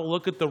model,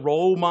 look at the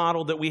role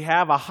model that we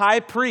have, a high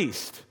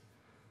priest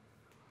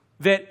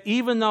that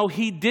even though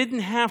he didn't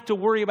have to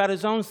worry about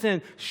his own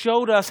sin,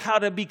 showed us how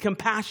to be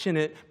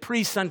compassionate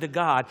priests unto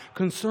God,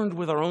 concerned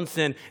with our own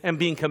sin and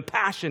being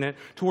compassionate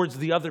towards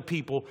the other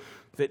people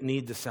that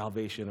need the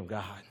salvation of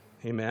God.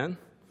 Amen?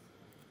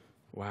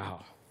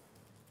 Wow.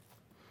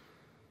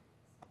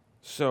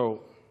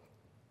 So,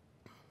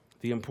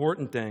 the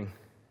important thing,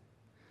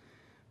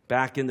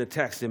 back in the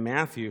text in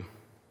Matthew,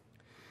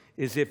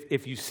 is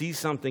if you see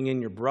something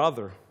in your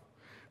brother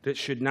that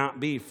should not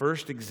be,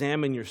 first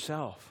examine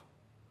yourself.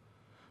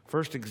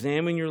 First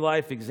examine your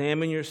life,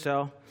 examine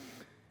yourself,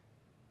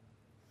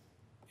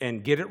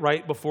 and get it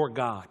right before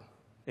God.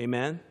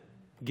 Amen?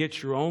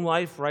 Get your own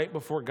life right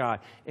before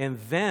God. And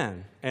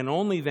then, and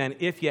only then,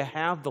 if you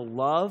have the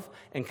love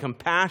and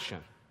compassion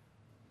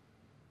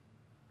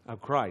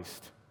of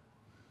Christ,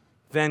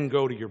 then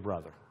go to your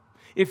brother.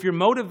 If you're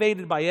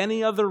motivated by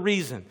any other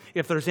reason,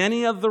 if there's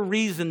any other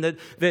reason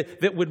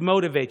that would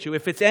motivate you,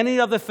 if it's any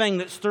other thing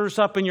that stirs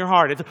up in your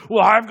heart, it's,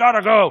 well, I've got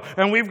to go,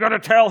 and we've got to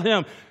tell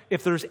him.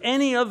 If there's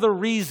any other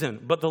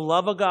reason but the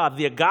love of God,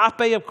 the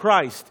agape of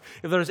Christ,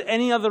 if there's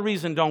any other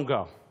reason, don't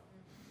go.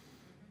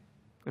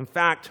 In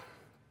fact,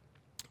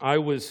 I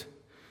was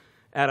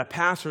at a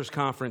pastor's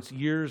conference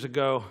years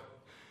ago.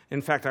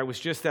 In fact, I was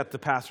just at the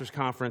pastor's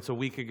conference a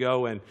week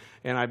ago, and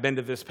I've been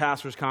to this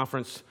pastor's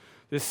conference,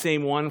 this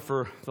same one,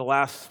 for the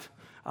last,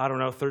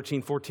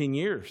 13, 14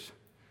 years.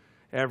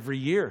 Every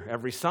year,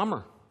 every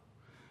summer,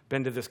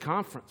 been to this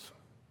conference.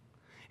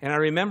 And I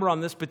remember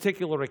on this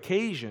particular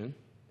occasion,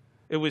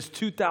 it was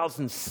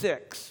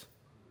 2006,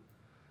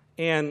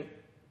 and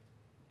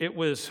it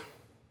was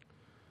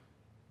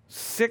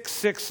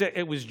 666.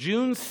 It was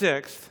June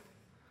 6th.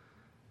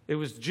 It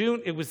was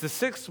the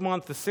 6th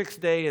month, the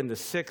 6th day, and the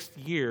 6th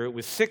year. It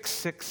was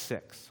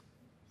 666.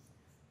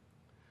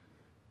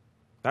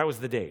 That was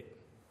the date.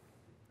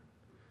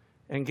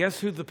 And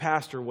guess who the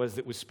pastor was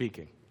that was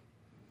speaking?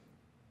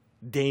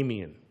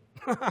 Damien.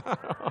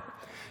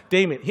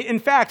 Damien. In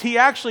fact, he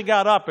actually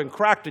got up and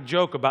cracked a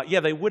joke about,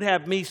 they would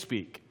have me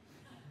speak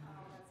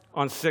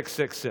on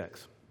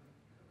 666.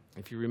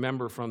 If you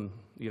remember from,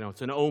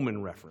 it's an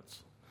Omen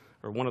reference.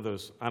 Or one of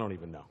those, I don't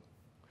even know.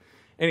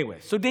 Anyway,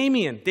 so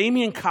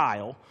Damien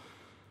Kyle,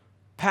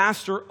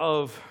 pastor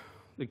of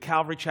the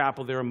Calvary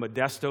Chapel there in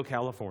Modesto,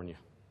 California.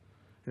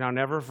 And I'll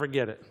never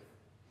forget it.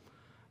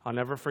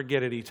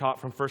 He taught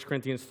from 1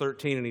 Corinthians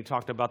 13, and he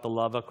talked about the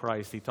love of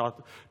Christ. He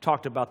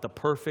talked about the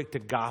perfect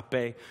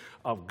agape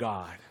of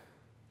God.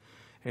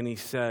 And he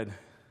said,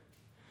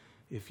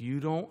 if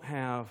you don't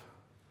have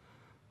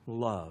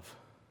love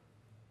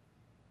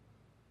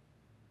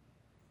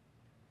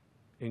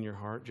in your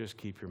heart, just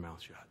keep your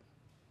mouth shut.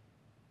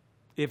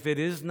 If it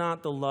is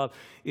not the love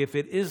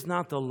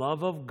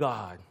of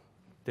God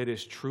that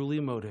is truly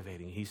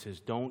motivating, he says,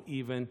 don't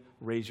even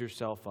raise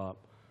yourself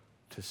up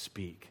to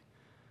speak.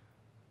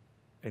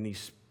 And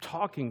he's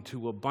talking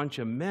to a bunch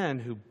of men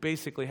who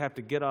basically have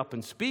to get up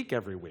and speak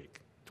every week,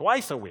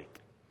 twice a week.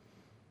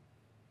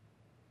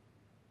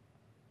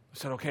 I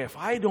said, okay,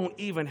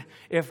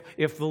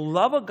 if the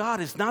love of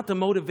God is not the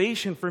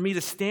motivation for me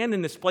to stand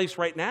in this place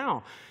right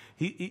now,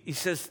 he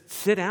says,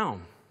 sit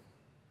down.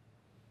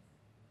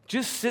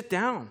 Just sit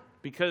down,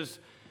 because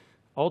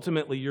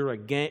ultimately you're a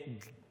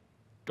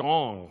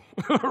gong,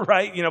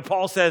 right?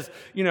 Paul says,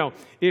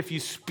 if you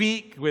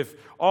speak with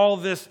all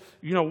this,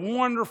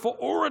 wonderful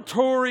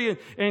oratory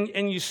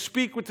and you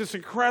speak with this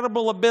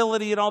incredible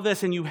ability and all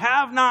this, and you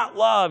have not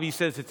love, he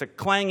says it's a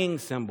clanging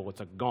cymbal.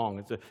 It's a gong.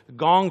 It's a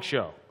gong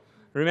show.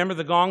 Remember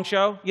the Gong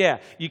Show? Yeah,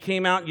 you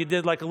came out, you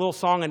did like a little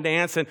song and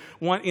dance, and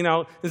one,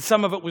 and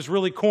some of it was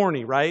really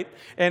corny, right?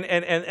 And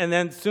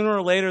then sooner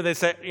or later they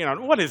say,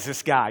 what is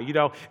this guy?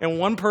 And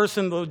one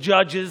person, the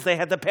judges, they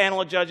had the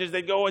panel of judges,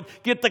 they'd go and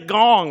get the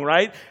gong,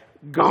 right?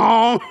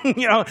 Gong,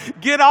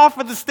 get off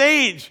of the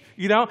stage,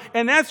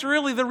 and that's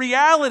really the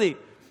reality.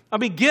 I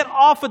mean, get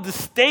off of the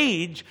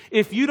stage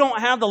if you don't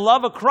have the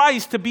love of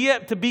Christ to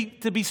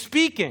be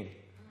speaking.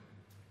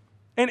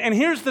 And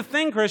here's the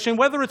thing, Christian,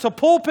 whether it's a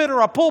pulpit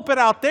or a pulpit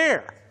out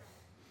there,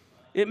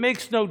 it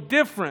makes no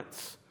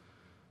difference.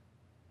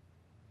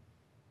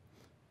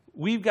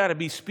 We've got to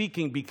be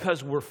speaking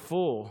because we're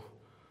full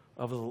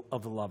of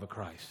the love of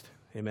Christ.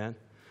 Amen?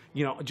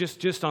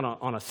 Just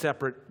on a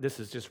separate, this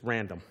is just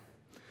random.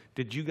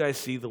 Did you guys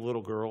see the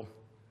little girl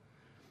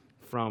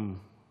from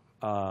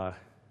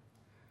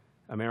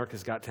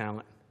America's Got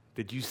Talent?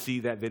 Did you see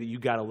that video? You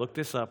got to look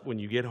this up when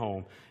you get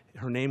home.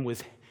 Her name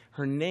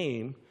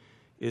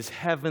is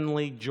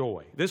Heavenly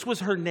Joy. This was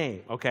her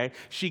name, okay?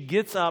 She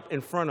gets up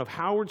in front of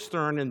Howard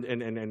Stern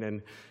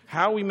and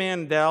Howie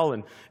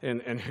Mandel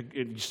and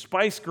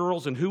Spice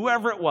Girls and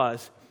whoever it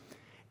was,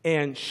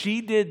 and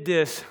she did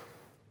this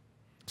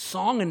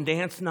song and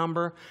dance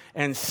number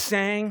and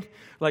sang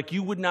like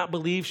you would not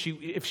believe.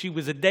 If she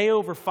was a day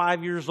over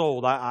 5 years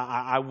old,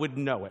 I wouldn't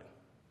know it.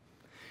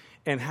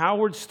 And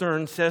Howard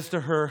Stern says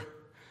to her,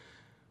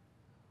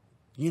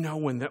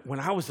 when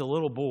I was a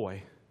little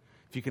boy,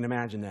 if you can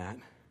imagine that,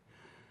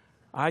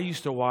 I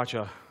used to watch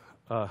a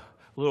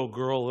little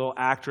girl, a little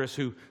actress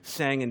who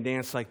sang and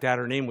danced like that.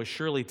 Her name was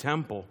Shirley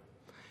Temple.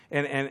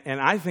 And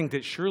I think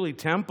that Shirley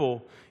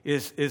Temple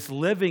is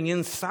living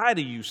inside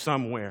of you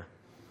somewhere.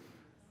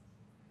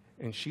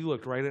 And she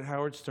looked right at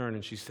Howard Stern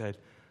and she said,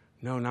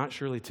 no, not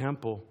Shirley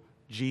Temple,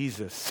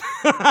 Jesus.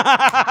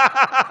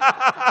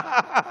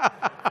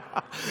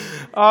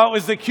 Oh, it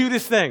was the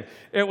cutest thing.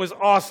 It was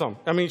awesome.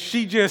 I mean,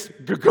 she just,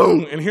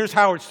 and here's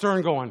Howard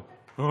Stern going,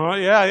 oh,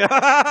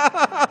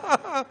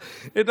 yeah.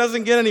 It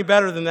doesn't get any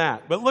better than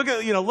that. But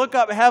look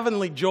up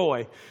Heavenly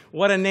Joy.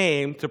 What a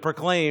name to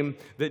proclaim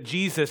that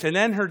Jesus. And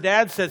then her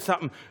dad said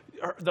something.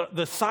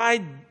 The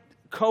side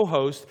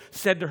co-host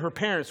said to her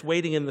parents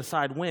waiting in the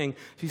side wing,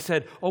 she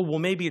said, oh, well,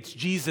 maybe it's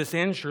Jesus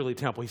and Shirley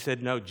Temple. He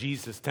said, no,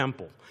 Jesus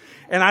Temple.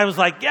 And I was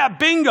like, yeah,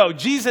 bingo,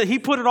 Jesus. He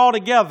put it all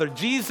together.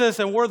 Jesus,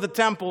 and we're the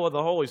temple of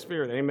the Holy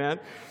Spirit. Amen.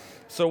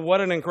 So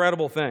what an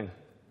incredible thing.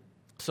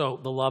 So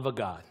the love of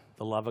God.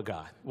 The love of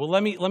God. Well,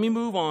 let me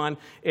move on,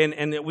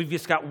 and we've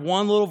just got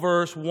one little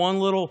verse, one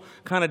little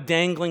kind of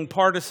dangling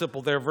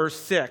participle there, verse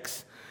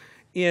 6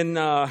 in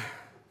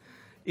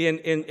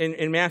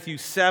Matthew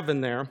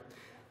 7 there.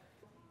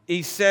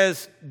 He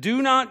says,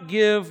 do not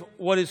give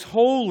what is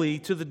holy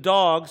to the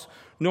dogs,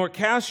 nor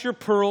cast your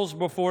pearls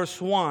before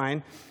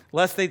swine,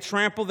 lest they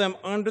trample them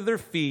under their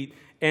feet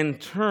and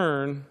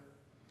turn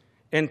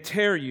and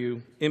tear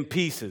you in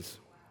pieces.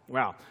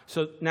 Wow.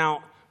 So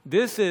now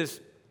this is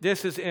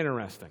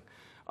interesting.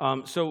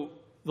 So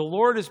the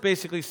Lord has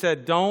basically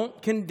said,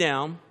 don't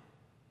condemn.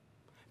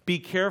 Be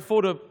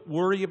careful to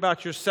worry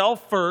about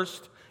yourself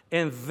first,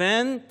 and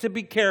then to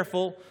be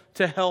careful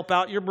to help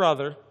out your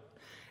brother.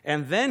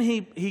 And then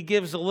he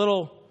gives a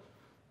little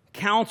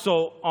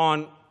counsel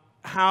on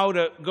how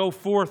to go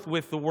forth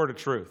with the word of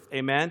truth.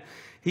 Amen?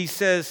 He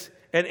says,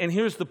 and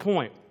here's the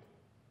point.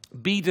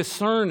 Be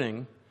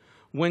discerning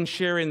when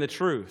sharing the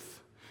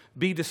truth.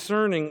 Be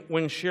discerning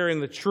when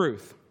sharing the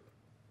truth.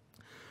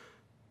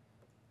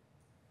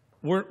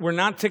 We're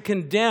not to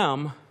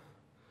condemn,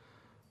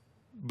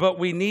 but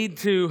we need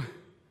to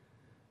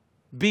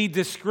be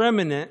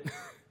discriminate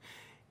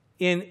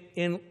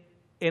in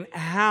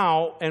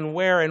how and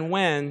where and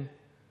when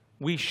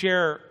we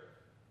share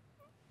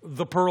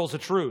the pearls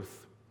of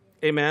truth.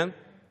 Amen?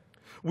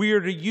 We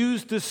are to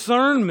use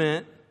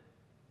discernment.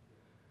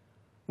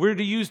 We're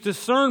to use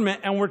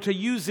discernment, and we're to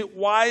use it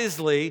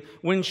wisely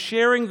when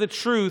sharing the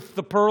truth,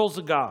 the pearls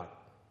of God.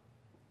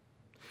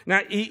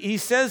 Now, he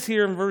says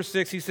here in verse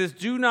 6, he says,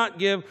 do not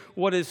give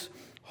what is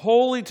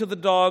holy to the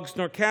dogs,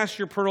 nor cast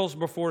your pearls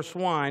before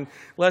swine,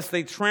 lest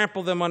they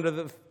trample them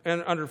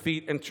under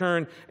feet and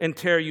turn and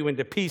tear you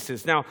into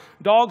pieces. Now,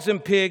 dogs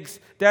and pigs,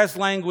 that's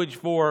language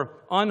for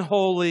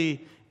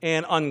unholy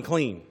and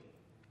unclean.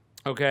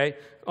 Okay?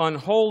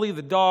 Unholy,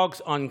 the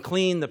dogs,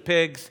 unclean, the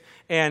pigs.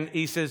 And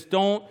he says,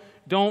 don't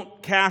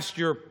cast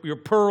your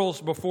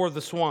pearls before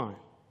the swine.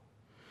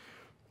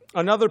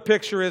 Another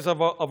picture is of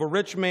a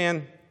rich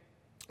man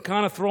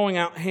kind of throwing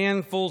out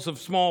handfuls of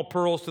small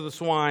pearls to the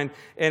swine,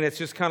 and it's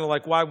just kind of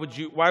like, why would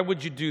you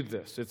do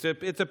this? It's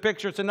a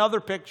picture. It's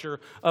another picture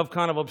of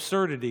kind of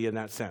absurdity in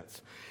that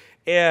sense,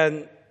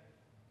 and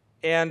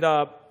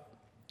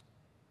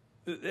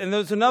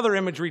there's another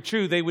imagery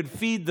too. They would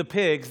feed the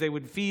pigs. They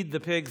would feed the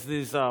pigs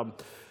these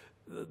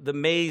the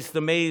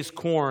maize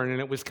corn,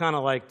 and it was kind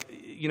of like,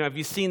 have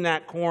you seen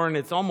that corn?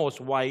 It's almost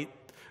white,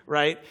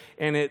 right?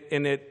 And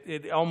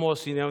it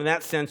almost, in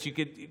that sense, you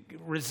could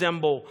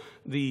resemble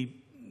the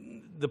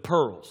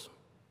pearls,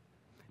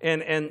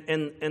 and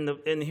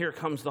here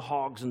comes the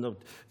hogs and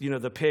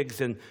the pigs,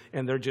 and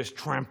they're just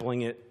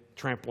trampling it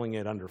trampling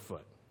it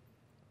underfoot.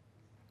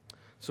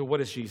 So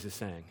what is Jesus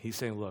saying? He's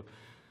saying, look,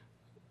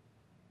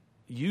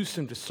 use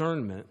some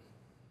discernment,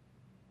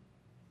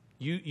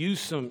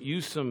 use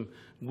some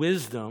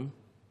wisdom,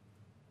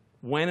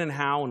 when and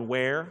how and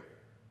where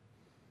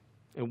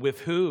and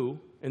with who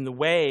and the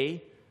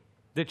way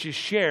that you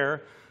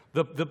share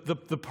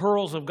the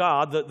pearls of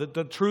God,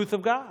 the truth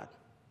of God.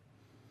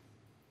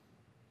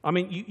 I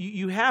mean,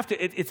 you have to,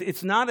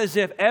 it's not as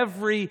if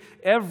every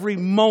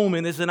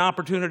moment is an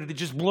opportunity to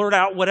just blurt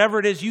out whatever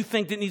it is you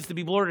think that needs to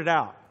be blurted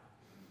out.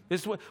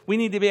 We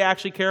need to be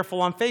actually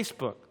careful on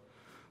Facebook,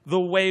 the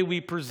way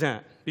we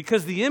present.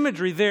 Because the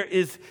imagery there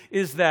is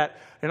that,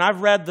 and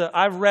I've read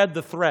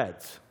the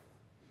threads.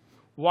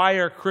 Why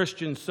are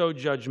Christians so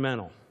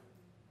judgmental?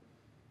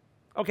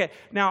 Okay,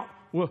 now,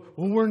 well,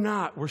 we're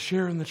not. We're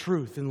sharing the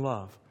truth in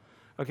love.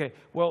 Okay,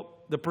 well,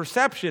 the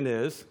perception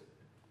is,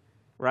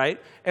 right?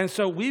 And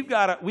so we've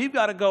got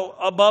to go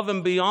above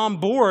and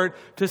beyond board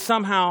to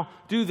somehow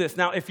do this.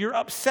 Now, if you're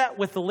upset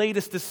with the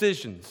latest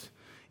decisions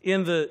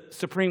in the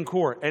Supreme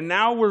Court, and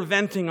now we're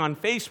venting on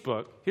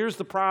Facebook, here's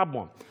the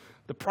problem.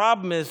 The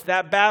problem is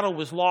that battle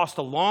was lost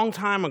a long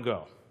time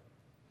ago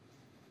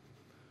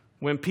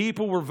when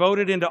people were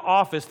voted into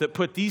office that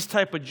put these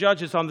type of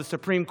judges on the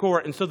Supreme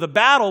Court. And so the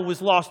battle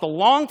was lost a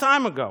long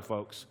time ago,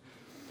 folks,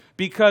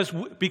 because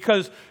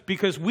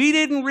we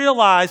didn't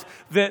realize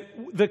that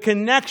the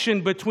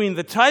connection between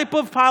the type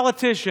of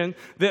politician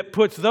that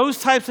puts those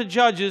types of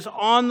judges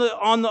on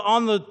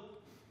the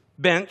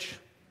bench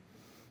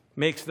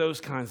makes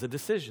those kinds of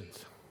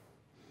decisions.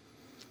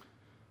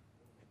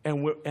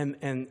 And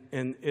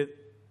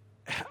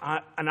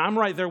I'm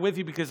right there with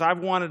you because I've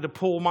wanted to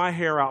pull my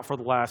hair out for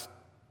the last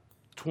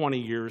 20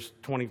 years,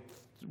 20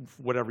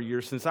 whatever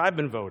years since I've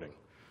been voting.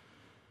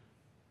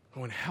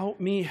 Going, help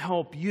me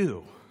help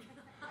you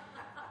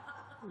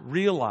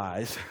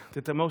realize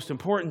that the most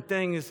important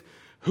thing is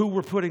who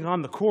we're putting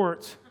on the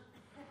courts,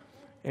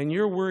 and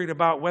you're worried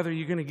about whether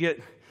you're going to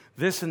get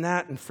this and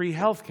that and free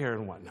health care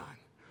and whatnot,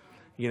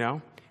 you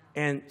know?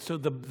 And so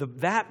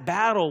that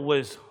battle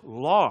was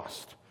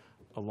lost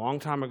a long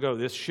time ago.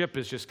 This ship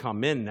has just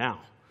come in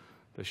now.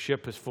 The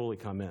ship has fully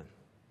come in.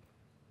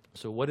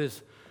 So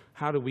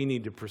how do we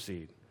need to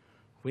proceed?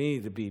 We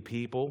need to be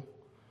people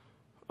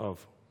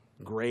of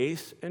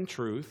grace and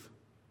truth.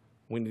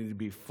 We need to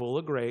be full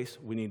of grace.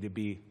 We need to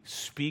be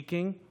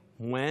speaking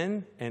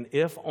when and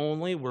if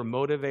only we're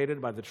motivated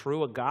by the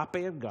true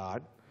agape of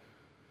God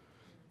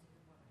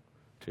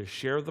to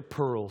share the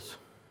pearls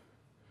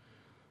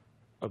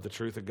of the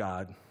truth of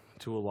God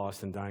to a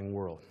lost and dying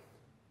world.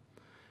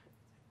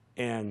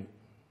 And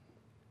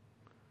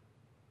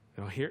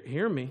now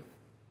hear me.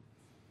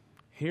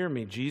 Hear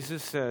me.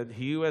 Jesus said,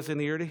 he who has an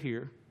ear to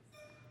hear,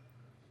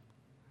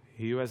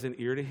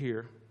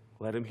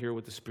 let him hear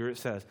what the Spirit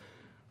says.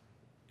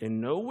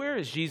 And nowhere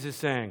is Jesus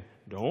saying,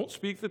 don't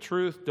speak the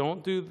truth,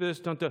 don't do this,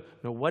 don't do.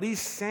 No, what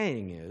he's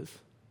saying is,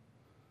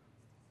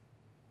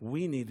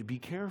 we need to be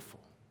careful.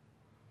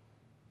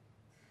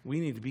 We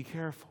need to be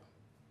careful.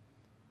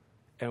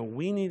 And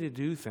we need to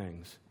do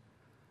things.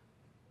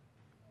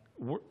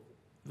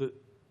 The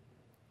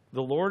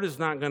Lord is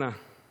not going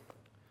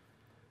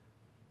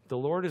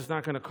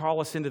to call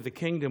us into the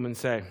kingdom and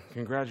say,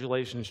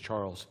 congratulations,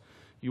 Charles,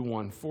 you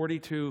won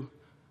 42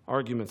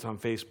 arguments on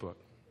Facebook.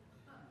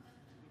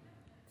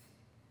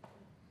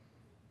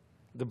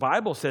 The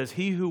Bible says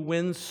he who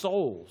wins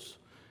souls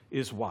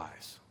is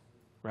wise,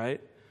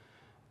 right?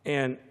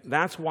 And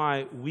that's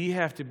why we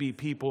have to be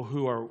people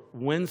who are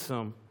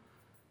winsome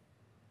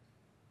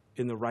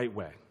in the right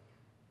way.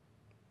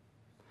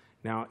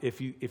 Now,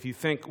 if you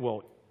think,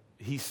 well,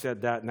 he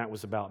said that and that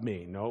was about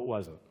me. No, it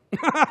wasn't.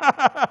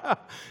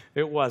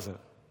 It wasn't.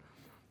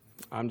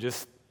 I'm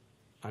just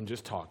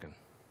talking.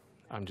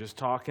 I'm just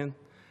talking,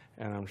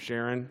 and I'm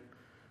sharing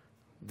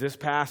this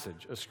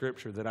passage of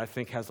Scripture that I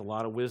think has a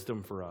lot of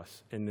wisdom for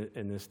us in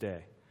this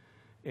day.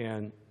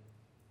 And,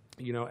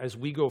 you know, as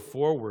we go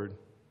forward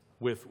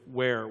with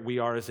where we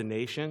are as a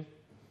nation,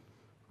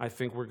 I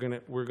think we're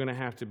gonna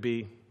have to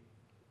be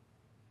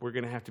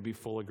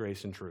full of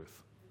grace and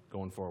truth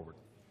going forward.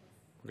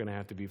 We're gonna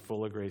have to be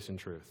full of grace and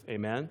truth.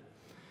 Amen.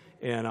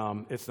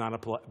 And it's not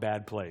a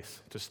bad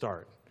place to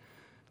start,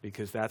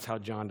 because that's how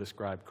John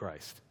described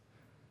Christ.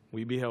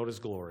 We beheld his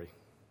glory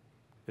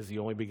as the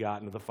only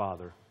begotten of the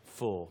Father,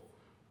 full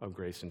of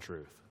grace and truth.